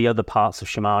know, the other parts of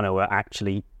Shimano are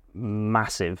actually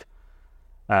massive.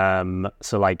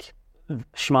 So like,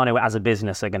 Shimano as a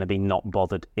business are going to be not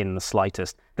bothered in the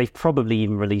slightest. They've probably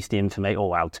even released the information. Oh,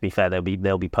 well, to be fair,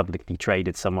 they'll be publicly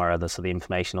traded somewhere or other, so the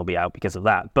information will be out because of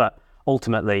that. But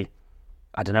ultimately,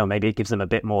 I don't know, maybe it gives them a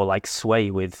bit more like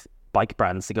sway with bike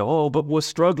brands to go, oh, but we're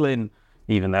struggling,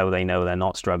 even though they know they're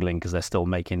not struggling because they're still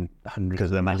making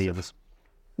hundreds of millions.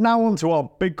 Now on to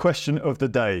our big question of the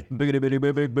day.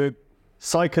 Big.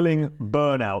 Cycling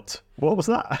burnout. What was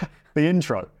that? The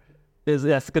intro.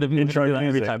 That's going to be intro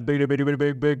every time.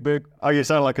 Big. Oh, you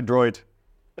sound like a droid.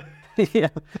 Yeah.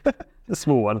 A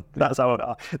small one. That's how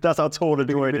tall a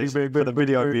droid is for the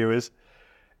video viewers.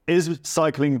 Is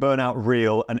cycling burnout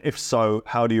real? And if so,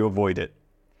 how do you avoid it?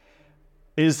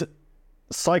 Is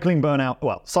cycling burnout...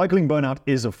 Well, cycling burnout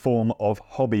is a form of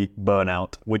hobby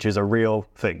burnout, which is a real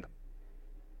thing.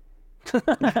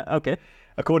 Okay.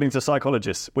 According to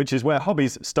psychologists, which is where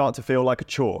hobbies start to feel like a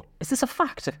chore. Is this a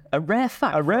fact? A rare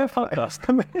fact? A rare podcast.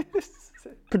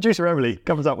 Producer Emily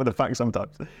comes up with a fact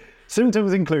sometimes.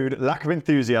 Symptoms include lack of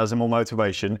enthusiasm or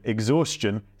motivation,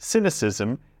 exhaustion,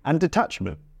 cynicism, and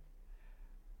detachment.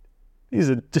 These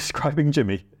are describing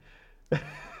Jimmy.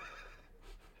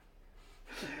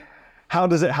 How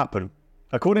does it happen?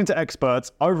 According to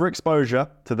experts, overexposure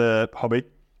to the hobby,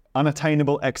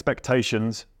 unattainable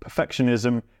expectations,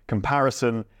 perfectionism,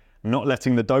 comparison, not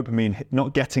getting the dopamine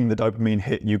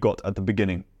hit you got at the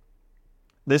beginning.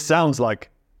 This sounds like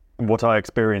what I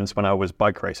experienced when I was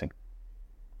bike racing.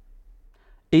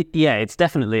 It's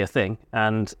definitely a thing,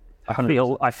 and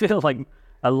I feel like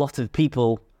a lot of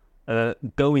people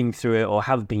going through it or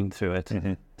have been through it.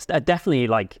 Mm-hmm. It's definitely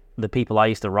like the people I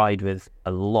used to ride with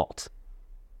a lot,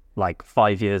 like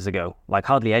 5 years ago. Like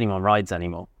hardly anyone rides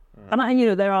anymore. And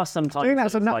there are some times... I think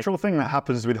that's a natural thing that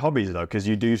happens with hobbies, though, because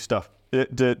you do stuff.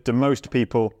 To most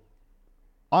people,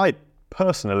 I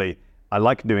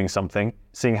like doing something,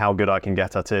 seeing how good I can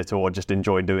get at it, or just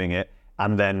enjoy doing it,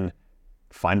 and then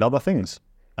find other things,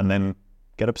 and then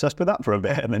get obsessed with that for a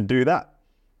bit, and then do that.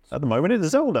 At the moment, it's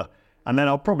Zelda. And then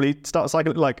I'll probably start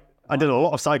cycling. Like, I did a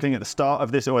lot of cycling at the start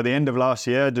of this, or at the end of last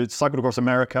year, cycled across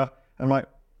America. And I'm like,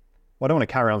 well, I don't want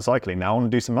to carry on cycling now. I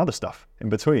want to do some other stuff in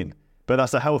between. But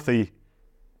that's a healthy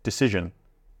decision.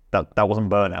 That wasn't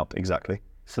burnout, exactly.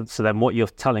 So then what you're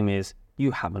telling me is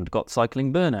you haven't got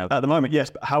cycling burnout? At the moment,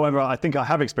 yes. But however, I think I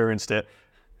have experienced it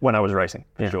when I was racing,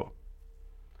 for sure.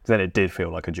 Then it did feel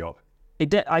like a job.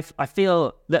 I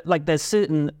feel that like there's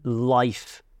certain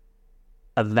life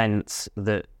events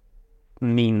that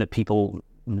mean that people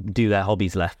do their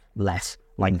hobbies less.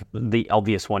 Like the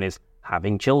obvious one is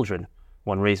having children.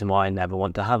 one reason why I never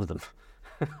want to have them.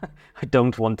 I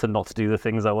don't want to not do the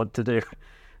things I want to do.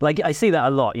 Like, I see that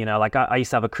a lot, you know, like I used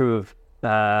to have a crew of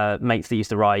mates that used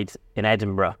to ride in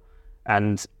Edinburgh,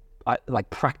 and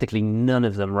practically none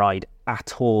of them ride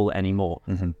at all anymore.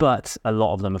 But a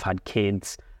lot of them have had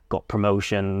kids, got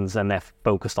promotions, and they're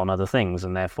focused on other things,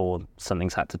 and therefore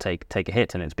something's had to take a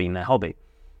hit, and it's been their hobby.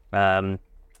 But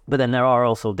then there are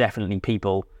also definitely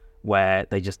people where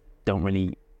they just don't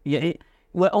really...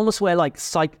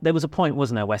 there was a point,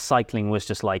 wasn't there, where cycling was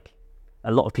just like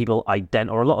a lot of people a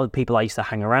lot of people I used to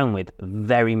hang around with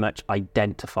very much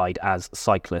identified as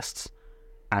cyclists,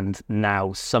 and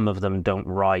now some of them don't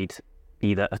ride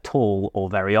either at all or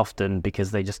very often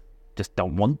because they just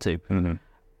don't want to.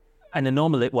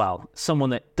 And someone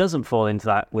that doesn't fall into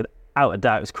that without a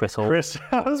doubt is Chris Hall. Chris,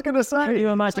 I was going to say. Can you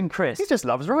imagine Chris? He just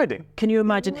loves riding. Can you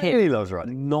imagine him? He loves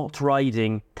riding. Not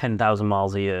riding 10,000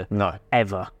 miles a year? No.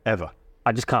 Ever.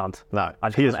 I just can't. No.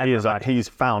 He's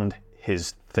found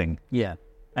his thing. Yeah.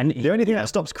 And the only thing that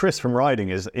stops Chris from riding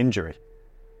is injury.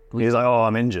 He's like,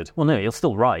 I'm injured. Well, no, he'll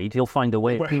still ride. He'll find a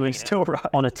way of doing it still ride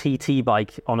on a TT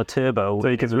bike, on a turbo. So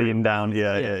he can lean down.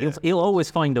 Yeah. He'll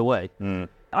always find a way.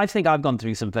 I think I've gone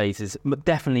through some phases, but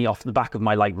definitely off the back of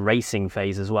my racing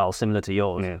phase as well, similar to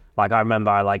yours. Yeah. Like, I remember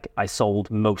I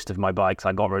sold most of my bikes.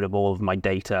 I got rid of all of my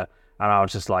data, and I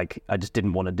was just like, I just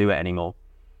didn't want to do it anymore.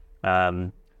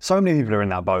 So many people are in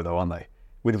that boat though, aren't they?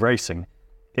 With racing,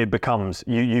 it becomes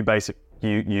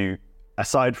you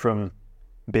aside from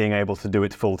being able to do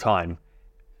it full time,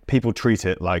 people treat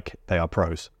it like they are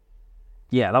pros.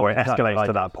 Yeah, or it escalates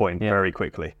to that point very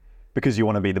quickly because you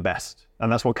want to be the best,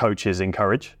 and that's what coaches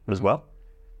encourage as well.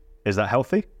 Is that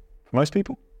healthy for most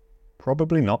people?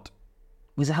 Probably not.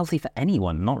 Was it healthy for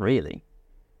anyone? Not really.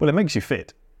 Well, it makes you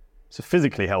fit, so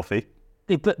physically healthy.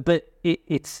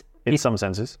 It's in some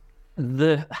senses.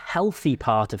 The healthy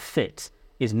part of fit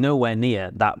is nowhere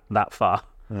near that far.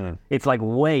 It's like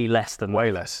way less than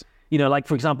way that. Less. You know, like,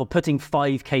 for example, putting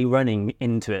 5K running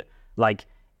into it. Like,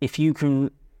 if you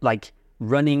can,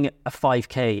 running a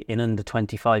 5K in under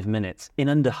 25 minutes,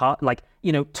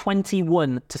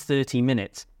 21 to 30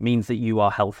 minutes means that you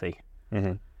are healthy.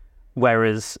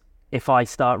 Whereas if I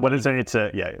start... Well,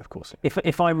 of course.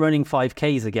 If I'm running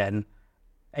 5Ks again,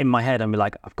 in my head, I'm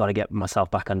like, I've got to get myself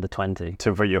back under 20.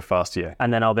 For your fast year.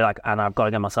 And then I'll be like, and I've got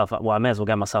to get myself, I may as well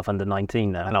get myself under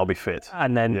 19 now. And I'll be fit.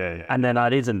 And then, and then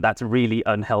that's really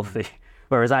unhealthy.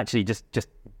 Whereas actually just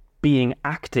being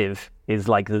active is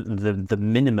like the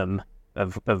minimum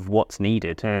of what's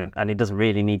needed. And it doesn't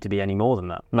really need to be any more than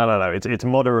that. No. It's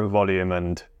moderate volume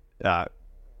and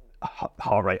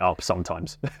heart rate up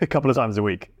sometimes, a couple of times a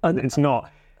week. And it's not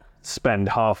spend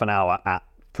half an hour at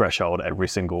threshold every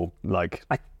single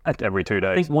every 2 days.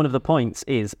 I think one of the points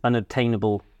is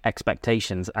unattainable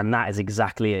expectations, and that is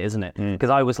exactly it, isn't it? Because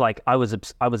I was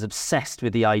obsessed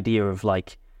with the idea of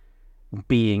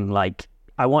being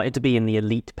I wanted to be in the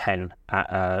elite pen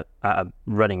at a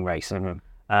running race, and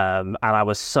I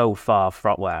was so far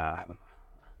from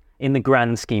in the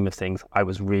grand scheme of things, I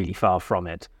was really far from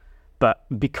it. But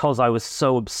because I was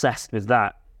so obsessed with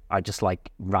that, I just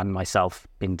ran myself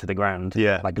into the ground.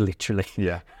 Yeah. Literally.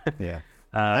 Yeah.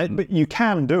 But you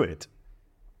can do it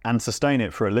and sustain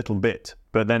it for a little bit,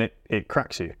 but then it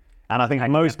cracks you. And I think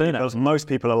most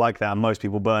people are like that, and most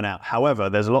people burn out. However,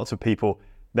 there's lots of people,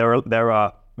 there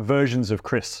are versions of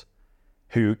Chris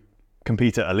who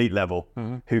compete at elite level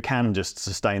who can just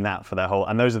sustain that for their whole,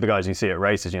 and those are the guys you see at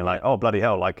races and you're like, oh, bloody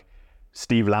hell,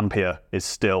 Steve Lampier is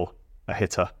still a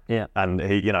hitter. Yeah. And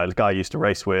he, the guy I used to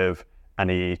race with, and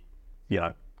he,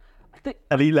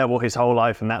 elite level his whole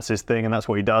life, and that's his thing, and that's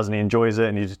what he does, and he enjoys it,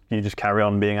 and you just carry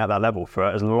on being at that level for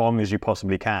as long as you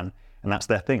possibly can, and that's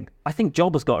their thing. I think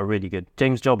Jobber's got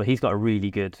James Jobber, he's got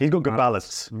good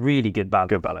balance. Really good balance.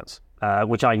 Good balance.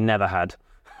 Which I never had.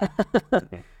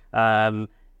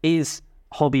 Is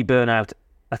hobby burnout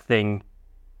a thing?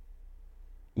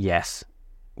 Yes,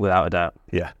 without a doubt.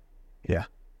 Yeah.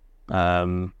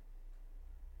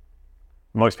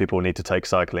 Most people need to take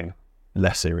cycling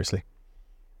less seriously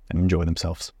and enjoy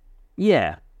themselves.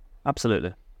 Yeah,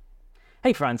 absolutely.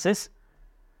 Hey, Francis,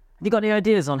 have you got any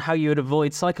ideas on how you would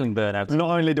avoid cycling burnout?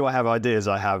 Not only do I have ideas,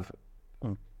 I have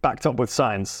backed up with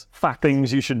science.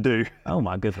 Things you should do. Oh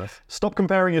my goodness. Stop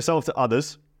comparing yourself to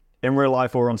others in real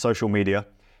life or on social media.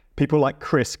 People like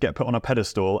Chris get put on a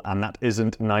pedestal, and that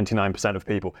isn't 99% of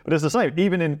people. But it's the same.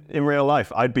 Even in real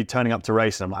life, I'd be turning up to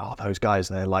race and I'm like, oh, those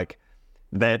guys,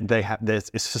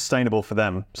 it's sustainable for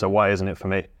them, so why isn't it for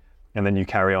me? And then you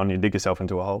carry on, you dig yourself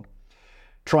into a hole.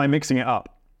 Try mixing it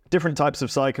up. Different types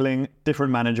of cycling,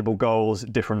 different manageable goals,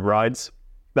 different rides.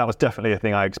 That was definitely a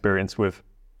thing I experienced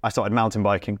I started mountain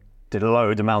biking did a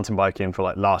load of mountain biking for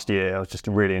like last year. I was just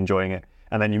really enjoying it.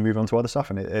 And then you move on to other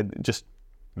stuff and it just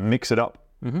mix it up.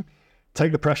 Mm-hmm.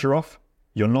 Take the pressure off.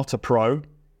 You're not a pro,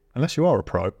 unless you are a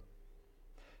pro.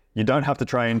 You don't have to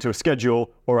train to a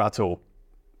schedule or at all.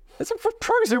 It's for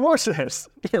pros who watch this.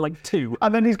 Yeah, like 2.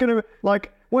 And then he's going to,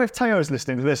 like, what if Teo's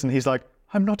listening to this and he's like,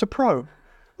 I'm not a pro.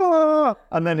 Ah!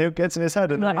 And then he gets in his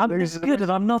head and like, I'm good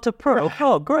and I'm not a pro.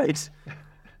 Oh, great.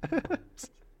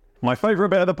 My favourite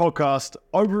bit of the podcast,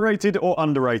 overrated or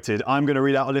underrated. I'm going to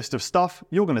read out a list of stuff.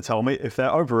 You're going to tell me if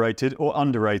they're overrated or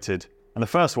underrated. And the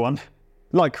first one,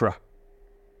 Lycra.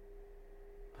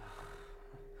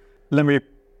 Let me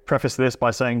preface this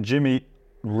by saying Jimmy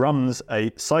runs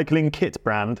a cycling kit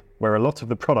brand where a lot of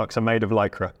the products are made of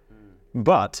Lycra.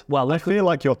 But I feel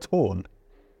like you're torn.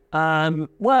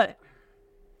 What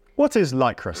is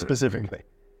Lycra specifically?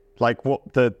 Like what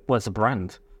it's a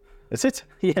brand. Is it?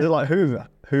 Yeah. Is it like Hoover?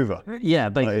 Yeah,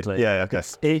 basically. Yeah, I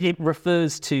guess. It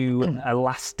refers to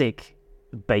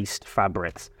elastic-based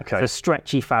fabrics. Okay. So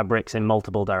stretchy fabrics in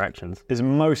multiple directions. Is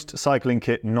most cycling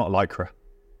kit not Lycra?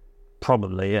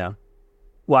 Probably, yeah.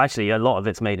 Well, actually, a lot of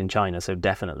it's made in China, so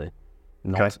definitely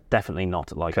definitely not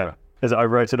Lycra. Okay. Is it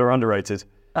overrated or underrated?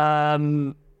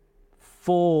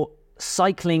 For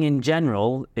cycling in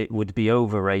general, it would be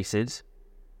overrated.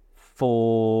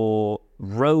 For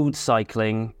road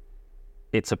cycling,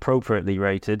 it's appropriately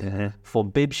rated. Mm-hmm. For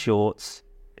bib shorts,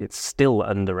 it's still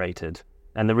underrated.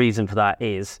 And the reason for that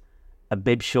is a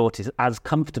bib short is as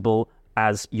comfortable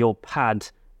as your pad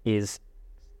is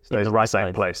in the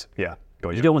right place. Yeah.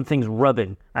 You don't want things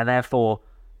rubbing, and therefore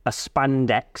a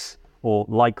spandex or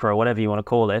Lycra, or whatever you want to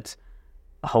call it,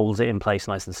 holds it in place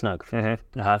nice and snug.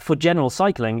 Mm-hmm. For general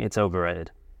cycling, it's overrated.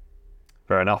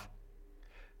 Fair enough.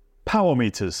 Power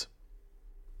meters.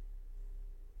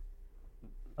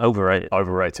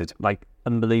 Overrated. Like,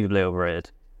 unbelievably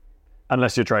overrated.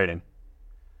 Unless you're training.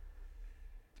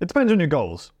 It depends on your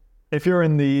goals. If you're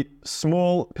in the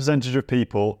small percentage of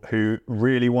people who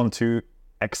really want to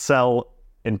excel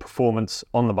in performance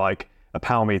on the bike, a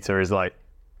power meter is like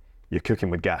you're cooking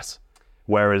with gas.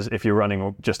 Whereas if you're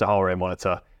running just a heart rate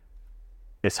monitor,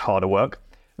 it's harder work.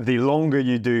 The longer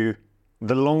you do,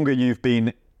 the longer you've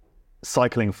been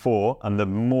cycling for, and the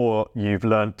more you've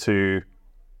learned to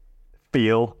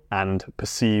feel and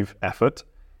perceive effort,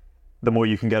 the more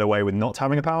you can get away with not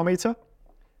having a power meter.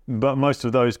 But most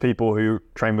of those people who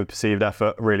train with perceived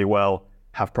effort really well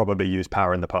have probably used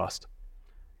power in the past.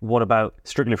 What about...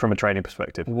 Strictly from a training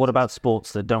perspective. What about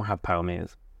sports that don't have power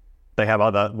meters? They have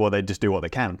they just do what they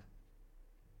can.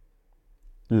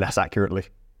 Less accurately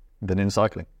than in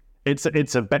cycling. It's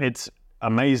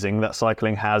amazing that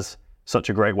cycling has such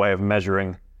a great way of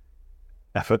measuring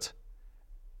effort.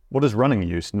 What does running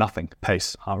use? Nothing.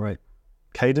 Pace. Heart rate.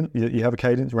 Cadence? You have a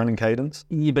cadence, running cadence?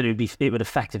 Yeah, but it would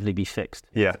effectively be fixed.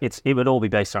 Yeah. It would all be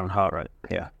based around heart rate.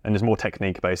 Yeah. And there's more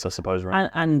technique based, I suppose, right?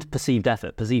 And perceived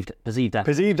effort. Perceived effort.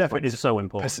 Perceived effort is so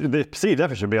important. The perceived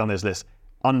effort should be on this list.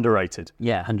 Underrated.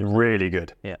 Yeah, 100%. Really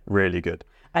good. Yeah. Really good.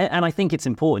 And I think it's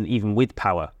important even with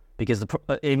power, because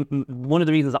one of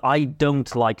the reasons I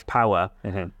don't like power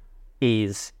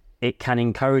is it can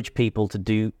encourage people to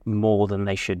do more than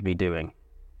they should be doing.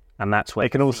 And that's what it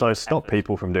can also stop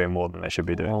people from doing more than they should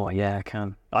be doing. Oh, yeah, it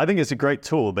can. I think it's a great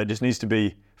tool, but it just needs to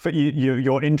be,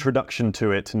 your introduction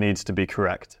to it needs to be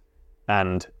correct.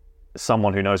 And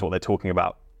someone who knows what they're talking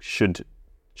about should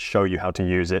show you how to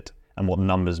use it and what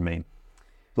numbers mean.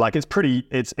 Like it's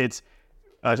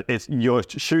you're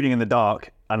shooting in the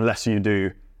dark unless you do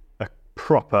a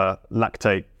proper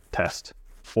lactate test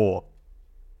or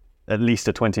at least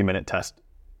a 20-minute test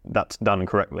that's done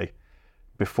correctly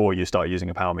before you start using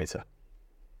a power meter.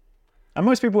 And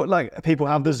most people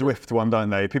have the Zwift one, don't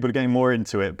they? People are getting more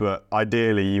into it, but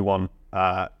ideally you want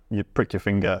you prick your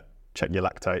finger, check your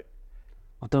lactate.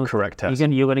 Correct test.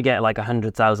 You're going to get like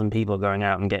 100,000 people going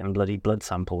out and getting bloody blood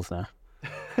samples there.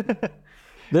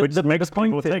 Which makes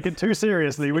people take it too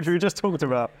seriously, which we just talked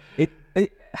about.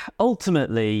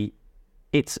 Ultimately,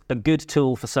 it's a good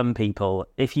tool for some people.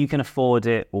 If you can afford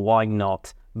it, why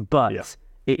not? But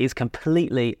it is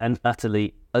completely and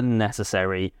utterly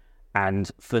unnecessary,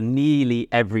 and for nearly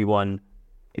everyone,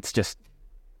 it's just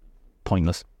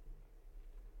pointless.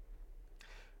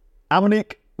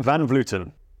 Annemiek van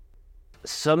Vleuten.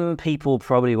 Some people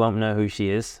probably won't know who she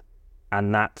is,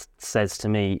 and that says to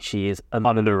me she is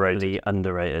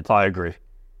underrated. I agree.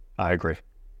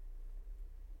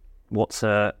 What's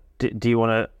do you want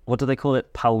to? What do they call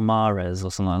it? Palmares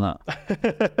or something like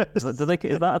that? Is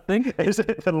that a thing? Is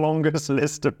it the longest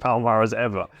list of Palmares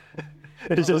ever?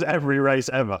 It's just every race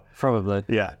ever. Probably.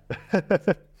 Yeah.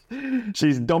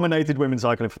 She's dominated women's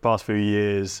cycling for the past few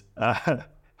years.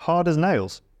 hard as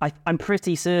nails. I'm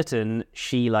pretty certain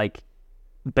she like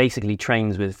basically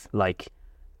trains with like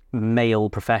male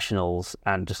professionals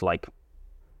and just like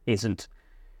is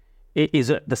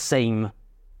at the same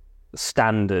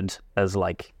standard as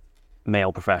like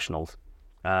male professionals.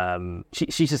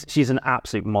 She's an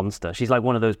absolute monster. She's like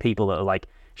one of those people that are like,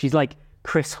 she's like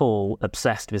Chris Hall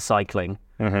obsessed with cycling,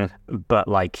 but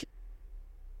like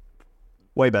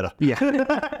way better. Yeah.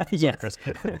 Yes.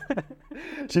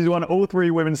 She's won all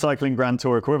 3 Women's Cycling Grand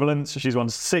Tour equivalents. She's won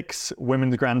 6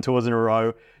 Women's Grand Tours in a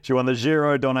row. She won the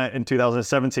Giro Donnet in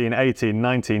 2017, 18,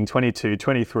 19, 22,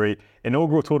 23,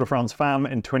 inaugural Tour de France Femme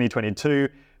in 2022,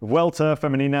 Vuelta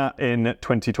Femenina in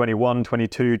 2021,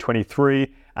 22,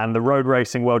 23, and the road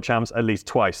racing world champs at least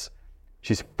twice.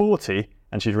 She's 40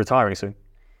 and she's retiring soon.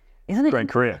 Isn't it? Great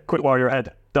career. Quit while you're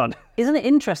ahead. Done. Isn't it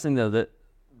interesting though that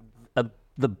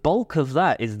the bulk of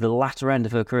that is the latter end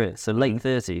of her career, so late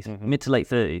 30s, mid to late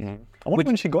 30s. I wonder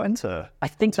when she got into. I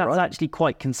think that's actually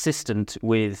quite consistent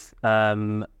with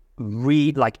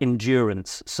like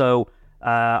endurance. So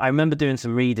I remember doing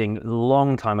some reading a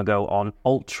long time ago on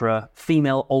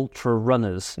female ultra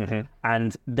runners,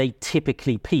 and they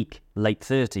typically peak late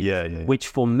 30s, which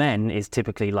for men is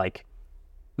typically like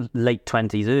late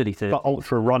 20s, early 30s. But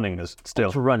ultra running is still.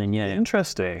 Ultra running, yeah.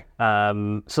 Interesting.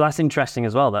 So that's interesting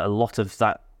as well, that a lot of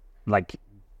that like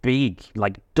big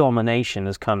like domination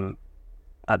has come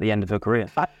at the end of her career.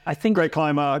 I think great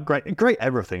climber, great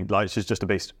everything. Like she's just a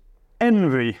beast.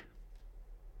 Envy.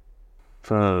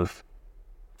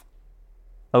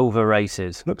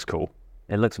 Overrated. Looks cool.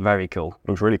 It looks very cool.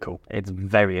 Looks really cool. It's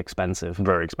very expensive.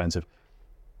 Very expensive.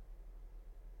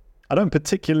 I don't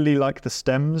particularly like the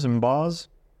stems and bars.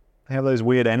 They have those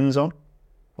weird ends on,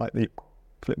 like the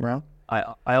flip around.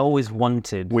 I always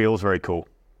wanted wheels. Very cool.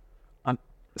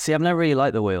 See, I've never really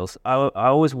liked the wheels. I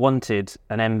always wanted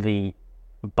an MV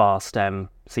bar stem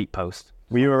seat post.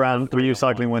 Were you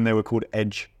cycling when they were called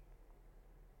Edge?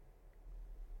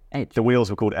 Edge. The wheels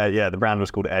were called Edge. Yeah, the brand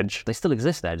was called Edge. They still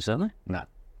exist, Edge, don't they? No.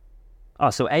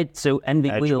 Oh, so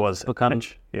MV Edge wheels was become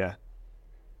Edge. Yeah.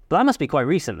 But that must be quite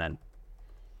recent then,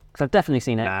 because I've definitely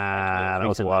seen it. Nah, that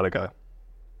was a while ago.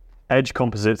 Edge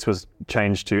Composites was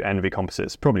changed to NV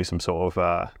Composites. Probably some sort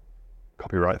of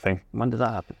copyright thing. When did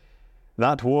that happen?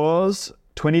 That was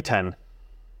 2010.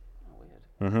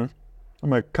 Weird.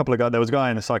 A couple of guys. There was a guy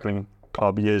in a cycling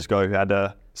club years ago who had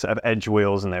a set of Edge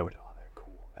wheels, and they're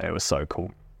cool. It was so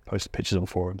cool. Posted pictures on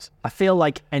forums. I feel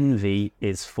like envy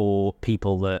is for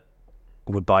people that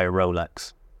would buy a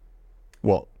Rolex.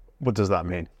 What does that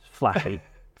mean? Flashy.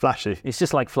 Flashy. It's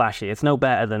just like flashy. It's no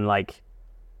better than like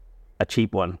a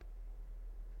cheap one.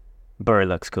 But it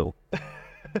looks cool.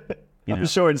 I'm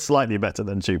sure it's slightly better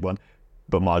than a cheap one,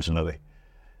 but marginally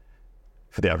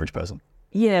for the average person.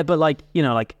 Yeah, but like,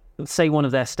 like say one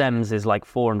of their stems is like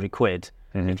 400 quid.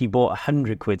 If you bought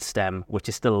 100 quid stem, which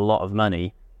is still a lot of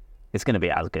money, it's going to be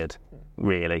as good,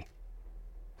 really.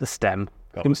 The stem.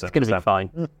 It's going to be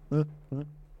fine.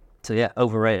 So yeah,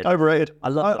 overrated. Overrated. I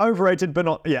love it. Overrated, but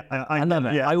not. Yeah, I love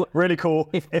it. Yeah, really cool.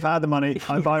 If I had the money,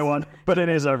 I'd buy one. But it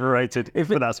is overrated.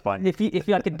 But that's fine. If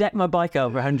I could deck my bike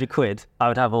out for 100 quid, I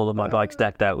would have all of my bikes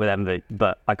decked out with envy.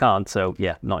 But I can't. So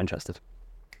yeah, not interested.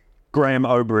 Graham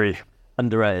Aubrey.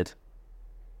 Underrated.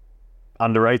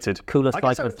 Underrated. Coolest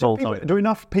cyclist of all time. Do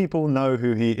enough people know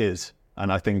who he is?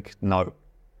 And I think no.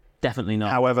 Definitely not.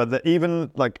 However,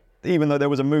 even though there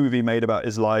was a movie made about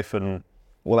his life and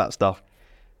all that stuff.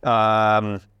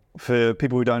 For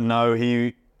people who don't know,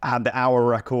 he had the hour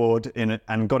record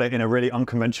and got it in a really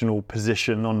unconventional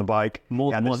position on the bike.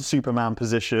 More than once. Superman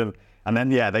position. And then,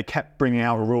 they kept bringing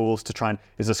out rules to try and...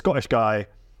 He's a Scottish guy.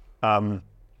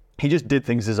 He just did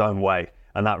things his own way.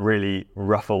 And that really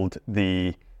ruffled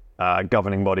the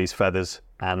governing body's feathers.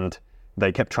 And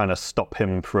they kept trying to stop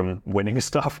him from winning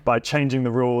stuff by changing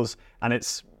the rules. And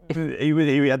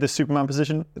he had the Superman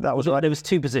position. That was right. There was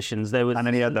 2 positions. And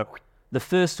then he had the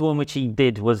first one which he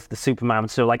did was the Superman,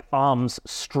 so like arms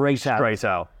straight out. Straight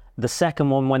out. The second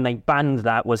one, when they banned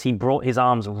that, was he brought his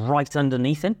arms right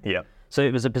underneath him. Yeah. So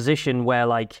it was a position where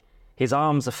like his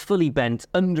arms are fully bent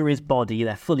under his body,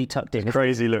 they're fully tucked in. It's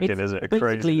crazy looking, isn't it?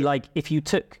 Basically, like if you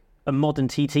took a modern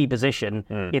TT position,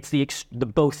 it's the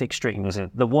both extremes.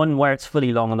 The one where it's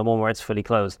fully long and the one where it's fully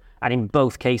closed. And in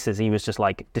both cases, he was just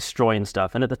like destroying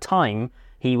stuff. And at the time,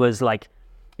 he was like,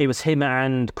 it was him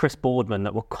and Chris Boardman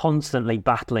that were constantly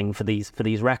battling for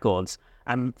these records.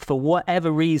 And for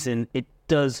whatever reason, it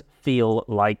does feel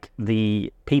like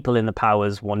the people in the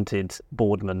powers wanted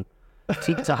Boardman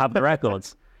to have the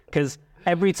records. Because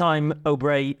every time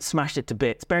Aubrey smashed it to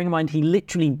bits, bearing in mind he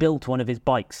literally built one of his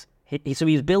bikes. So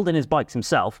he was building his bikes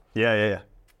himself. Yeah.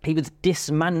 he was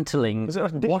dismantling. Is it a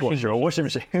dishwasher or washing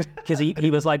machine? Because he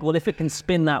was like, well, if it can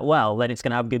spin that well, then it's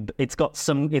going to have good. It's got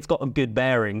a good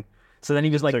bearing. So then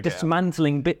he was like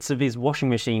dismantling bits of his washing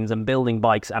machines and building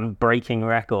bikes and breaking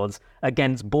records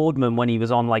against Boardman when he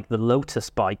was on like the Lotus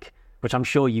bike, which I'm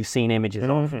sure you've seen images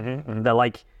of. Mm-hmm. They're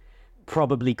like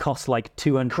probably cost like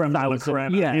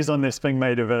 200,000. Yeah, he's on this thing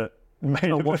made of a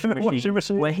washing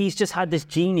machine. Where he's just had this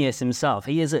genius himself.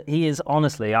 He is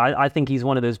honestly, I think he's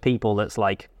one of those people that's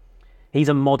like, he's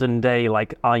a modern day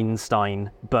like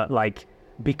Einstein, but like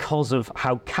because of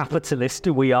how capitalist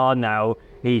we are now,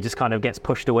 he just kind of gets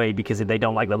pushed away because they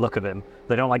don't like the look of him.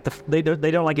 They don't like they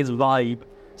don't like his vibe,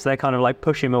 so they kind of like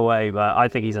push him away. But I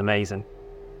think he's amazing.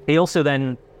 He also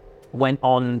then went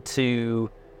on to,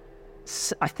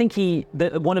 I think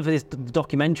one of his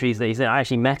documentaries that he said, I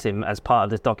actually met him as part of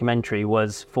this documentary, he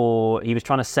was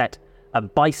trying to set a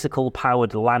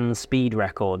bicycle-powered land speed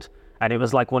record, and it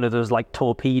was like one of those like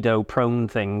torpedo-prone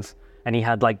things, and he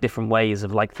had like different ways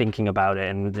of like thinking about it,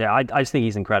 and I just think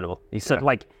he's incredible. He's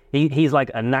like he's like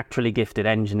a naturally gifted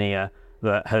engineer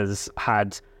that has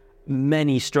had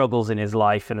many struggles in his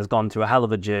life and has gone through a hell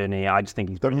of a journey. I just think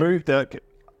he's the move that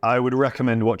I would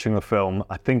recommend watching the film.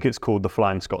 I think it's called The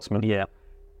Flying Scotsman. Yeah,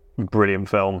 brilliant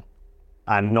film,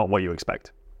 and not what you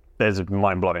expect. There's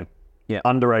mind-blowing. Yeah,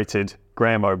 underrated.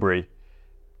 Graham O'Brien.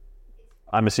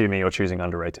 I'm assuming you're choosing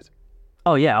underrated.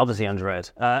 Oh yeah, obviously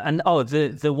underrated. And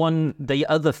the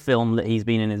other film that he's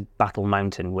been in is Battle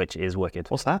Mountain, which is wicked.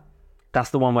 What's that?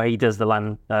 That's the one where he does the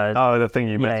land. The thing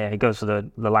you met. Yeah, he goes for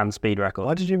the land speed record.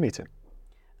 Why did you meet him?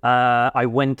 I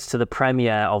went to the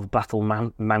premiere of Battle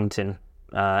Mountain.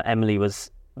 Emily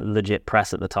was legit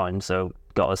press at the time, so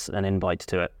got us an invite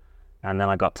to it. And then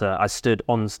I stood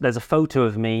on. There's a photo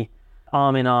of me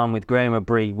arm in arm with Graham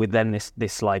O'Brien with then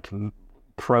this like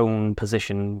prone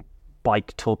position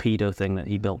bike torpedo thing that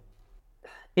he built.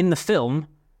 In the film,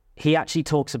 he actually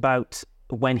talks about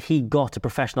when he got a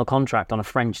professional contract on a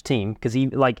French team, because he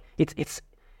like it's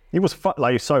he was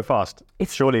so fast.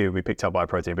 Surely he would be picked up by a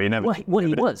pro team, but he never. Well,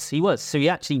 he was. So he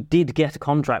actually did get a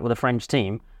contract with a French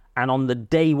team, and on the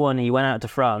day one he went out to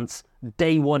France.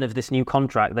 Day one of this new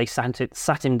contract, they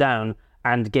sat him down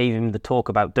and gave him the talk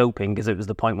about doping, because it was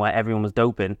the point where everyone was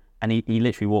doping, and he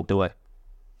literally walked away.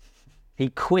 He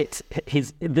quit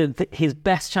his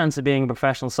best chance of being a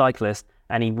professional cyclist,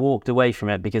 and he walked away from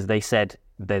it because they said,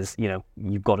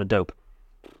 you've got to dope.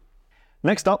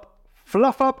 Next up,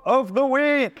 Fluff Up of the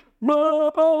Week. You know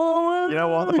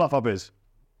what the Fluff Up is?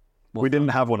 We didn't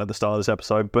have one at the start of this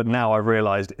episode, but now I've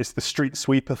realised it's the street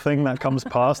sweeper thing that comes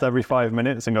past every 5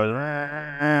 minutes and goes,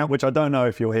 which I don't know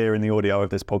if you'll hear in the audio of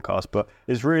this podcast, but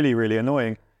it's really, really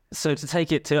annoying. So to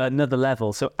take it to another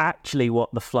level, so actually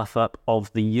what the Fluff Up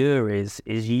of the year is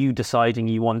you deciding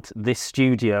you want this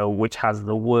studio, which has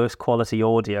the worst quality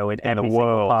audio in every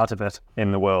single part of it.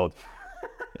 In the world.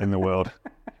 In the world.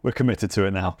 We're committed to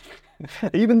it now.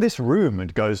 Even this room,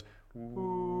 it goes...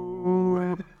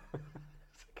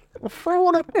 Throw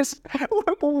on this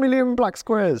 1 million black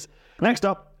squares. Next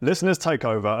up, listeners take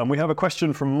over, and we have a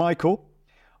question from Michael.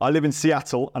 I live in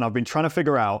Seattle, and I've been trying to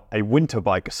figure out a winter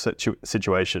bike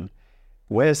situation.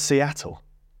 Where's Seattle?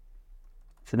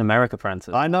 It's in America,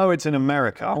 Francis. I know it's in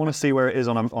America. I want to see where it is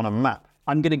on a map.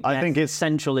 I'm going to guess. I think it's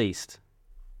Central East.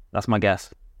 That's my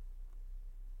guess.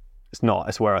 It's not.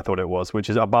 It's where I thought it was,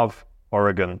 which is above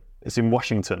Oregon. It's in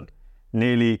Washington,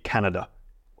 nearly Canada.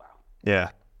 Wow. Yeah.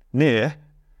 Near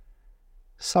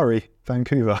Surrey,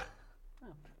 Vancouver. Oh.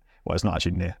 Well, it's not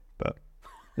actually near, but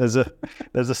there's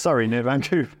a Surrey near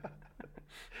Vancouver.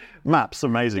 Maps,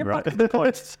 amazing, right?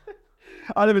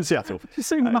 I live in Seattle. You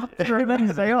see maps are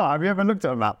amazing. They are. Have you ever looked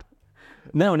at a map?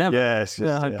 No, never. Yes.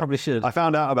 Yeah, I probably should. I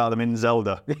found out about them in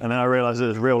Zelda, and then I realised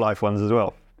there's real life ones as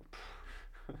well.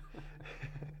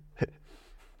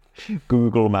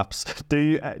 Google Maps. Do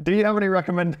you have any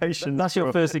recommendations? That's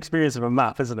your first experience of a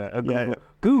map, isn't it? Yeah.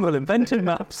 Google invented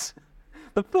maps.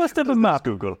 The first ever map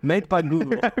Google made by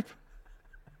Google.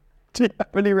 Do you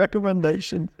have any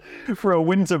recommendations for a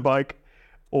winter bike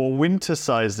or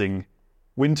winterizing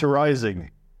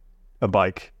a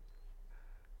bike?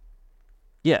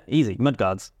 Yeah, easy.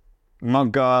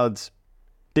 Mudguards,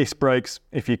 disc brakes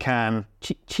if you can.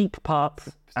 Cheap parts,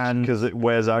 and because it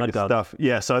wears out your stuff.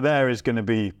 Yeah, so there is going to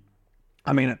be.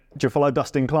 I mean, do you follow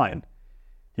Dustin Klein?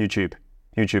 YouTube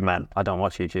man. I don't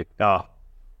watch YouTube. Ah,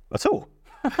 at all.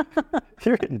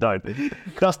 You don't.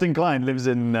 Dustin Klein lives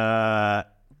in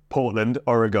Portland,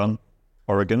 Oregon.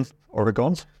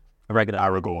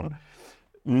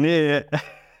 Near,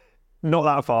 not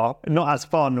that far, not as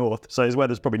far north, so his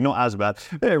weather's probably not as bad.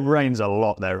 It rains a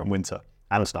lot there in winter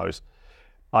and snows.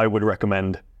 I would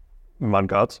recommend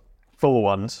mudguards. full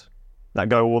ones that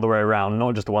go all the way around,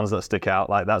 not just the ones that stick out.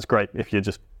 Like, that's great if you're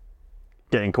just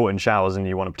getting caught in showers and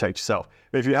you want to protect yourself.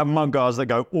 But if you have mud guards that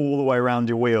go all the way around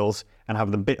your wheels and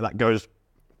have the bit that goes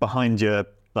behind your,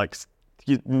 like,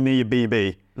 near your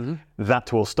BB,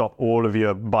 that will stop all of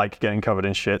your bike getting covered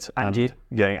in shit. And you.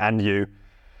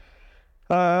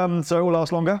 So it will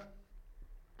last longer.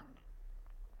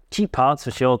 Cheap parts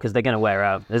for sure, because they're going to wear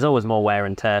out. There's always more wear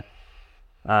and tear.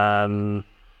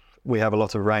 We have a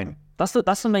lot of rain. That's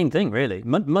the main thing, really.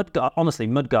 Honestly,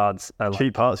 mud guards are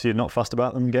cheap parts. You're not fussed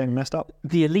about them getting messed up.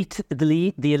 The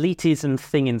elitism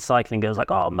thing in cycling goes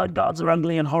like, oh, mud guards are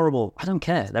ugly and horrible. I don't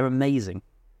care. They're amazing.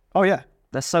 Oh yeah,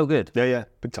 they're so good. Yeah,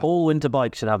 big time. All winter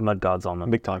bikes should have mud guards on them.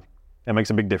 Big time. It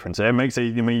makes a big difference. It makes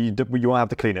it. I mean, you won't have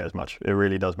to clean it as much. It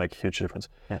really does make a huge difference.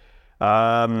 Yeah.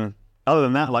 Other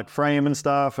than that, like frame and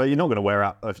stuff, you're not going to wear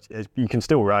out. You can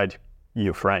still ride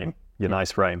your frame, your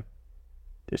nice frame.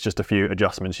 It's just a few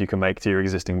adjustments you can make to your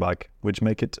existing bike, which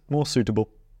make it more suitable.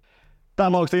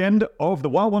 That marks the end of the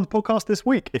Wild Ones podcast this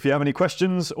week. If you have any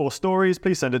questions or stories,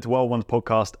 please send it to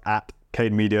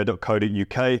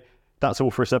wildonespodcast@cademedia.co.uk. That's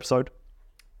all for this episode.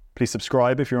 Please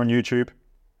subscribe if you're on YouTube.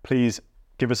 Please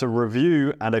give us a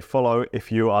review and a follow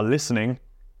if you are listening.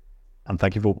 And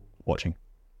thank you for watching.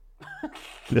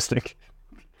 Listening.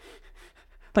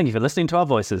 Thank you for listening to our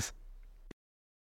voices.